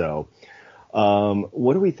improvement. So,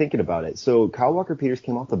 what are we thinking about it? So Kyle Walker-Peters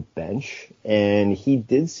came off the bench, and he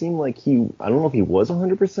did seem like I don't know if he was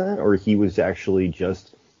 100% or he was actually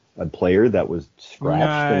just a player that was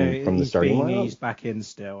scratched from the starting lineup. He's back in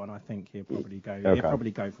still, and I think he'll probably go. Okay. He'll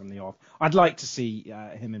probably go from the off. I'd like to see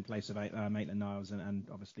him in place of Maitland-Niles and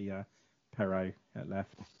obviously Perrault at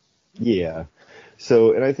left. Yeah.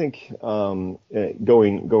 So, and I think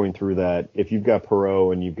going through that, if you've got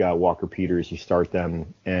Perrault and you've got Walker-Peters, you start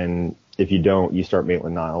them, and if you don't, you start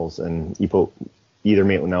Maitland-Niles, and you put either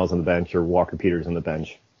Maitland-Niles on the bench or Walker-Peters on the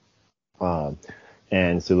bench.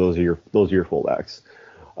 And so those are your fullbacks.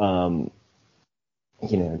 Do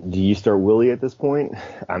you start Willie at this point?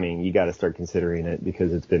 I mean, you got to start considering it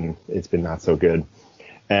because it's been not so good.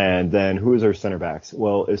 And then who is our center backs?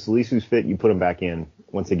 Well, if Salisu's fit, you put him back in.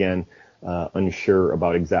 Once again, unsure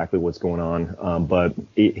about exactly what's going on. But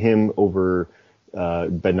him over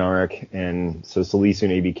Bednarik, and so Salisu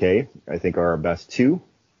and ABK, I think are our best two,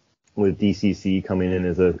 with DCC coming in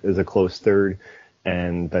as a close third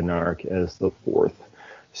and Bednarik as the fourth.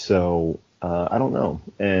 So I don't know,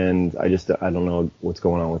 and I don't know what's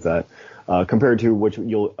going on with that compared to which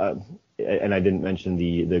you'll. And I didn't mention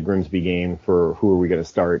the Grimsby game for who are we going to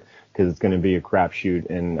start, because it's going to be a crapshoot,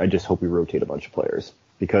 and I just hope we rotate a bunch of players,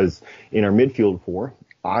 because in our midfield four,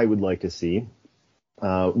 I would like to see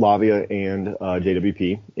Lavia and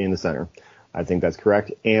JWP in the center. I think that's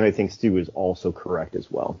correct, and I think Stu is also correct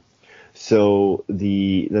as well. So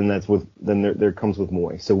then there comes with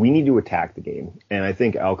Moy. So we need to attack the game, and I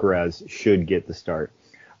think Alcaraz should get the start.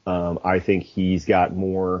 I think he's got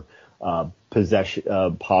more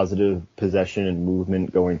positive possession and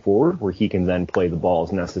movement going forward, where he can then play the ball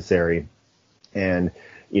as necessary. And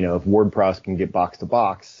if Ward-Prowse can get box to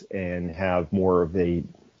box and have more of a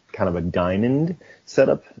kind of a diamond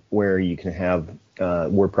setup where you can have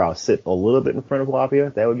Ward-Prowse sit a little bit in front of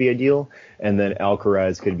Lapia, that would be ideal. And then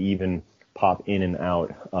Alcaraz could even pop in and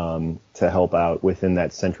out to help out within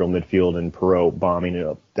that central midfield, and Perot bombing it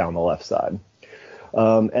up down the left side.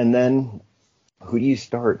 And then who do you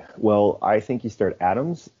start? Well, I think you start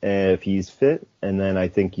Adams if he's fit, and then I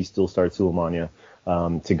think you still start Sulemania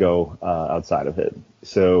to go outside of it.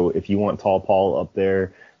 So if you want Tall Paul up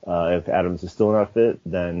there, if Adams is still not fit,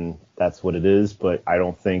 then that's what it is. But I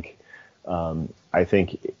don't think I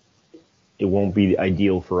think it won't be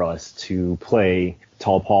ideal for us to play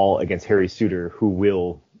Tall Paul against Harry Suter, who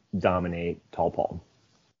will dominate Tall Paul.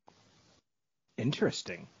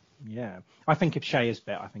 Interesting. Yeah. I think if Shea is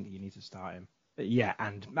fit, I think you need to start him. But yeah,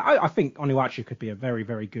 and I think Onuachu could be a very,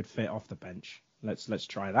 very good fit off the bench. Let's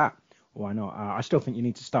try that. Why not? I still think you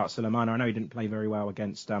need to start Sulemana. I know he didn't play very well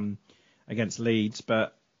against Leeds,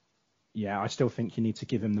 but yeah, I still think you need to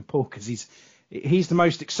give him the ball because he's the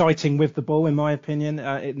most exciting with the ball, in my opinion,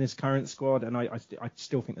 in this current squad, and I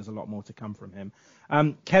still think there's a lot more to come from him.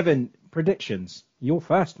 Kevin, predictions. You're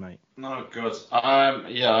first, mate. No, good. I'm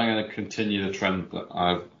going to continue the trend that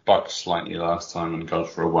I bucked slightly last time and go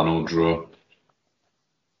for a 1-1 draw.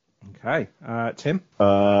 Okay. Tim?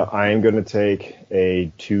 I am going to take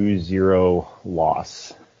a 2-0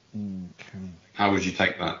 loss. Okay. How would you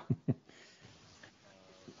take that?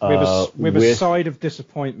 With a side of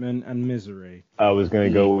disappointment and misery. I was going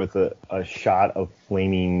to go with a shot of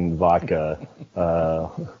flaming vodka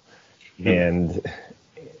and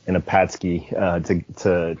a Patsky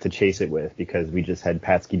to chase it with, because we just had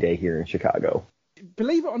Patsky Day here in Chicago.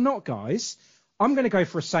 Believe it or not, guys, I'm going to go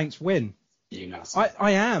for a Saints win. You know.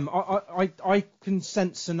 I am. I can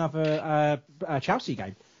sense another Chelsea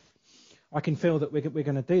game. I can feel that we're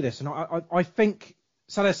going to do this, and I think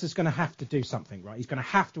Salas is going to have to do something, right? He's going to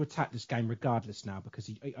have to attack this game regardless now,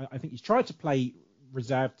 because I think he's tried to play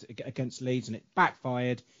reserved against Leeds and it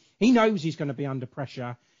backfired. He knows he's going to be under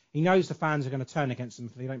pressure. He knows the fans are going to turn against him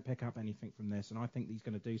if they don't pick up anything from this, and I think he's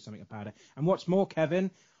going to do something about it. And what's more,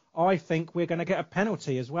 Kevin, I think we're going to get a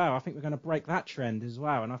penalty as well. I think we're going to break that trend as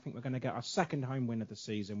well, and I think we're going to get our second home win of the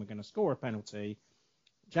season. We're going to score a penalty.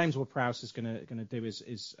 James Ward-Prowse is going to do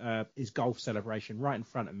his golf celebration right in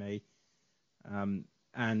front of me.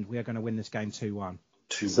 And we are going to win this game 2-1.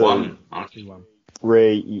 2-1. 2-1.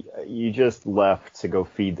 Ray, you just left to go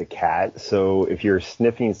feed the cat, so if you're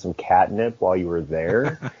sniffing some catnip while you were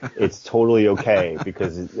there, it's totally okay,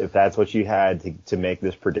 because if that's what you had to make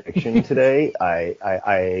this prediction today,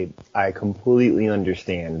 I completely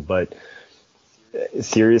understand. But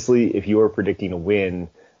seriously, if you are predicting a win,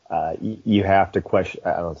 you have to question.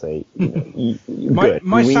 I don't say.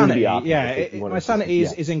 My sanity, my sanity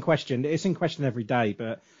is in question. It's in question every day.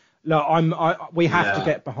 But look, we have to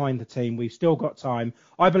get behind the team. We've still got time.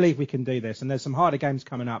 I believe we can do this. And there's some harder games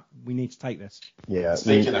coming up. We need to take this. Yeah.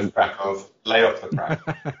 Speaking of Krakow, lay off the crack.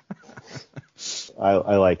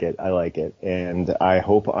 I like it, and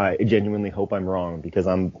I genuinely hope I'm wrong, because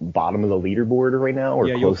I'm bottom of the leaderboard right now, or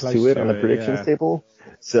close to it on the predictions table.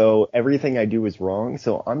 So everything I do is wrong.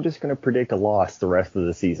 So I'm just going to predict a loss the rest of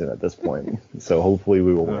the season at this point. So hopefully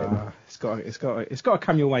we will win. It's got to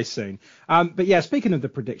come your way soon. But yeah, speaking of the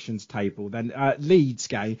predictions table, then Leeds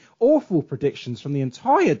game, awful predictions from the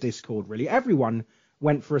entire Discord. Really, everyone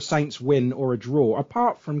went for a Saints win or a draw,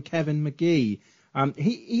 apart from Kevin McGee.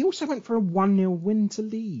 He also went for a 1-0 win to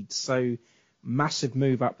Leeds. So massive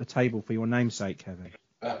move up the table for your namesake,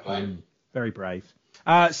 Kevin. Very brave.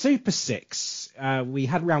 Super 6. We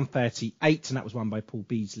had round 38, and that was won by Paul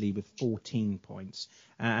Beasley with 14 points.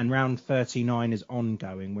 And round 39 is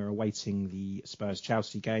ongoing. We're awaiting the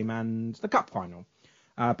Spurs-Chelsea game and the cup final.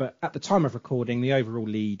 But at the time of recording, the overall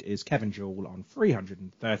lead is Kevin Jewell on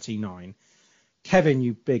 339. Kevin,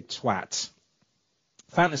 you big twat.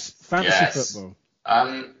 Fantasy football.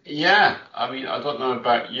 Yeah, I mean, I don't know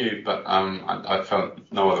about you, but I felt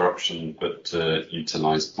no other option but to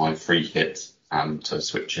utilise my free hit and to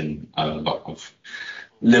switch in a lot of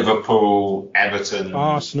Liverpool, Everton,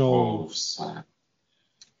 Arsenal, Wolves.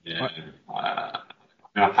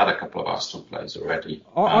 I've had a couple of Arsenal players already.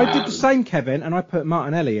 I did the same, Kevin, and I put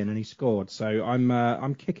Martinelli in and he scored. So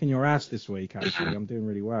I'm kicking your ass this week. Actually, I'm doing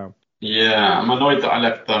really well. Yeah, I'm annoyed that I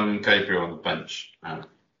left Gabriel on the bench.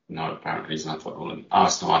 No apparent reason. I thought, well,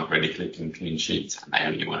 Arsenal aren't really keeping clean sheets, and they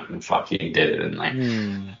only went and fucking did it, didn't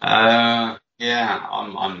they? Yeah,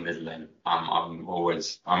 I'm middling. I'm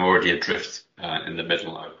already adrift in the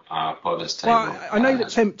middle of this table. Well, I know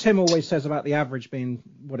that Tim always says about the average being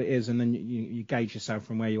what it is, and then you gauge yourself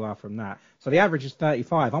from where you are from that. So the average is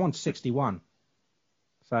 35. I'm on 61.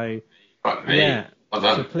 So, Right, yeah. Well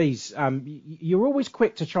done. So please, you're always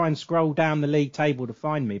quick to try and scroll down the league table to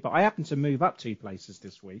find me, but I happen to move up 2 places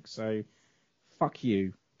this week, so fuck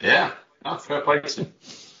you. Yeah, fair play to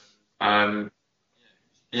you.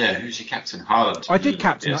 Yeah, who's your captain? Haaland. I did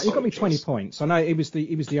captain. Yes, He got me choice. 20 points. I know he was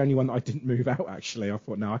the only one that I didn't move out. Actually, I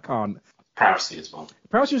thought no, I can't. Prowsey as well.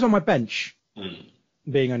 Perhaps he was on my bench,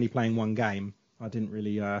 being only playing one game. I didn't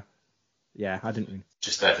really. I didn't really.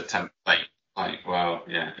 Just there for template. Well,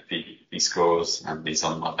 yeah, if he scores and he's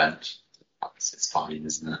on my bench, it's fine,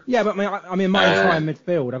 isn't it? Yeah, but I mean, my entire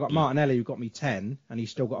midfield. I got Martinelli who got me 10, and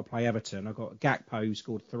he's still got to play Everton. I got Gakpo who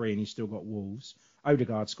scored 3, and he's still got Wolves.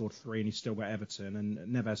 Odegaard scored 3, and he's still got Everton, and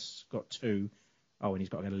Neves got 2. Oh, and he's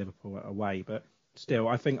got to go to Liverpool away. But still,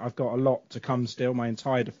 I think I've got a lot to come still. My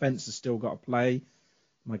entire defence has still got to play.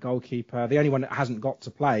 My goalkeeper, the only one that hasn't got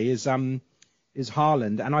to play is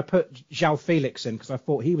Haaland, and I put João Felix in because I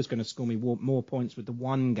thought he was going to score me more points with the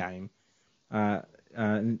one game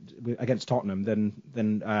against Tottenham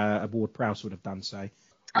than Ward-Prowse would have done. So. And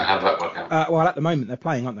how that work out? Well, at the moment they're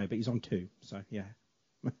playing, aren't they? But he's on 2, so yeah.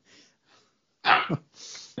 I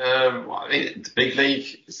think the big league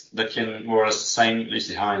is looking more or less the same.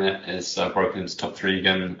 Lucy Hynett is broken into top 3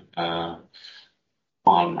 again.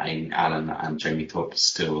 Marlon, Allen, and Jamie Thorpe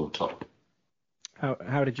still top.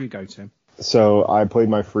 How did you go, Tim? So I played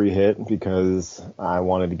my free hit because I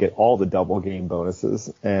wanted to get all the double game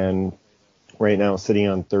bonuses, and right now sitting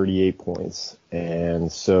on 38 points.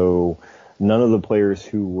 And so none of the players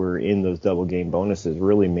who were in those double game bonuses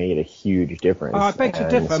really made a huge difference. Oh, I beg to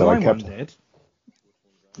differ. So Mine one did.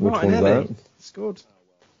 Which one's that? Scored.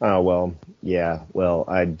 Oh, well, yeah. Well,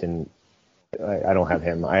 I didn't. I don't have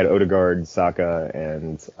him. I had Odegaard, Saka,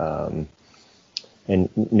 and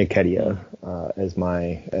Nketiah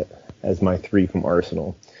as my 3 from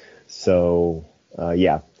Arsenal. So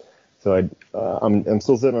yeah. So I'm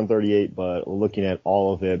still sitting on 38, but looking at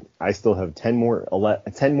all of it, I still have 10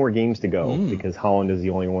 more games to go because Haaland is the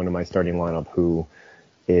only one in my starting lineup who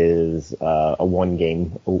is a 1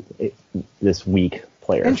 game this week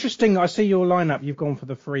player. Interesting. I see your lineup. You've gone for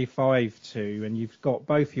the 3-5-2, and you've got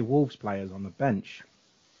both your Wolves players on the bench.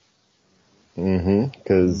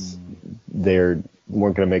 Because they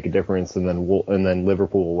weren't going to make a difference, and then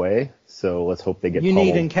Liverpool away. So let's hope they get. You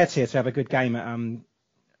need Nketiah to have a good game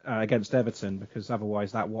against Everton, because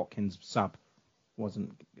otherwise that Watkins sub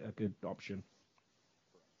wasn't a good option.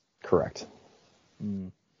 Correct.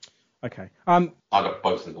 Okay. I got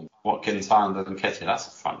both of them. Watkins, Haaland, and Nketiah. That's a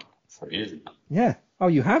fun 3, isn't it? Yeah. Oh,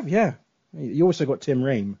 you have? Yeah. You also got Tim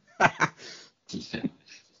Ream. He's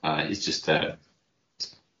just part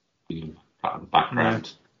of the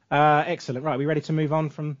background. Yeah. Excellent. Right, are we ready to move on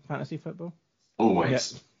from fantasy football?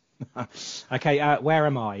 Always. Yeah. Okay, where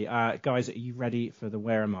am I? Guys, are you ready for the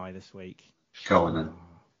where am I this week? Go on then.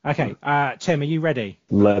 Okay, Tim, are you ready?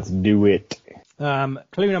 Let's do it.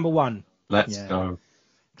 Clue number 1. Let's go.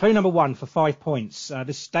 Clue number 1 for 5 points.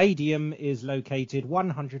 The stadium is located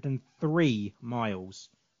 103 miles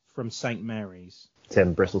from St. Mary's.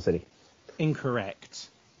 Tim, Bristol City. Incorrect.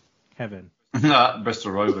 Kevin.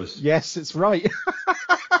 Bristol Rovers. Yes, it's right.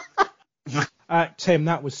 Tim,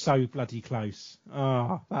 that was so bloody close.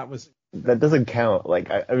 Oh, that doesn't count.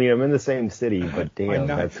 I mean, I'm in the same city, but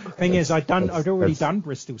damn. Thing is, I'd already done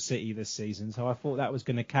Bristol City this season, so I thought that was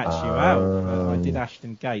going to catch you out. I did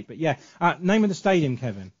Ashton Gate, but yeah. Name of the stadium,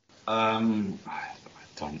 Kevin. I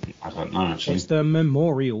don't know actually. It's the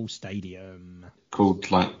Memorial Stadium.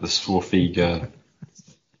 Called like the Swarthega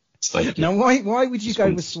Stadium. Now, why would you go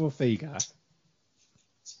with Swarthega?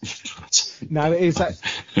 No, it is that.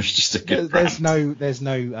 It was just a good There's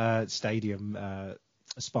no stadium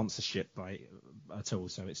sponsorship at all,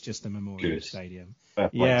 so it's just the Memorial Stadium. Fair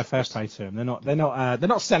play to them. They're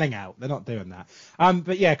not selling out. They're not doing that.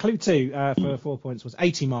 But yeah, clue 2 for 4 points was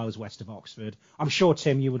 80 miles west of Oxford. I'm sure,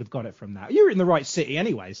 Tim, you would have got it from that. You were in the right city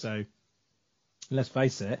anyway, so let's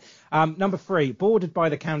face it. Number 3, bordered by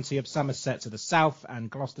the county of Somerset to the south and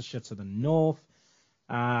Gloucestershire to the north.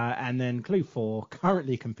 And then clue 4,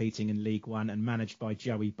 currently competing in League One and managed by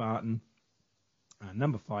Joey Barton.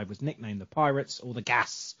 Number 5 was nicknamed the Pirates or the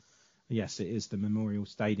Gas. Yes, it is the Memorial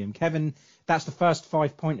Stadium. Kevin, that's the first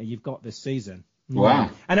 5-pointer you've got this season. Wow.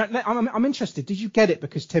 And I'm interested. Did you get it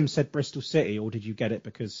because Tim said Bristol City, or did you get it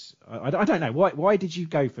because I don't know? Why did you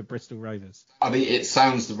go for Bristol Rovers? I mean, it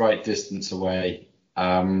sounds the right distance away,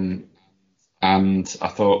 and I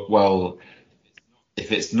thought, well,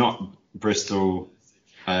 if it's not Bristol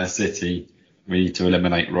City, we need to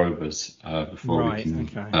eliminate Rovers before we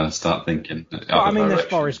can start thinking. I mean, there's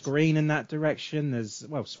Forest Green in that direction.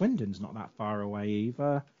 Swindon's not that far away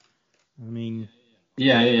either. I mean,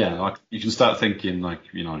 Yeah. Like you can start thinking like,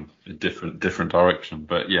 a different direction.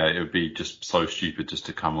 But yeah, it would be just so stupid just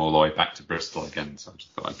to come all the way back to Bristol again. So I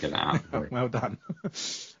just thought I'd get it out. Well done.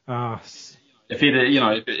 If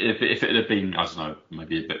if it had been, I don't know,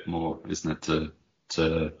 maybe a bit more, isn't it,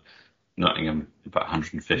 to Nottingham, about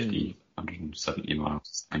 150, 170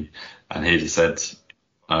 miles, and he'd have said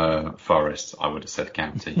Forest, I would have said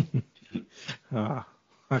County.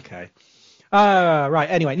 Okay. Right.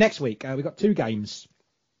 Anyway, next week we've got 2 games.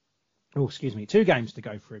 Oh, excuse me, 2 games to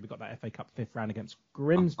go through. We've got that FA Cup 5th round against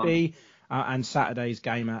Grimsby and Saturday's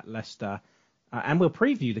game at Leicester. And we'll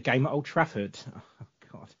preview the game at Old Trafford. Oh,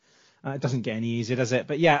 God. It doesn't get any easier, does it?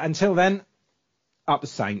 But yeah, until then, up the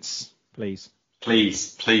Saints, please.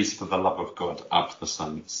 Please, for the love of God, up the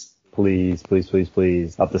Saints. Please,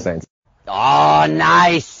 up the Saints. Oh,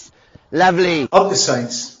 nice. Lovely. Up the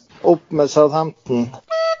Saints. Up med Southampton.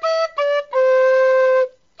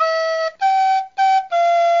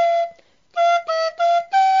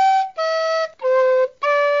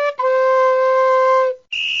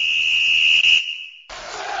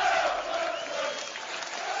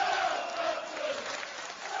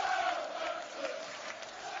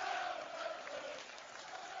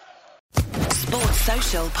 Sports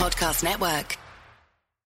Social Podcast Network.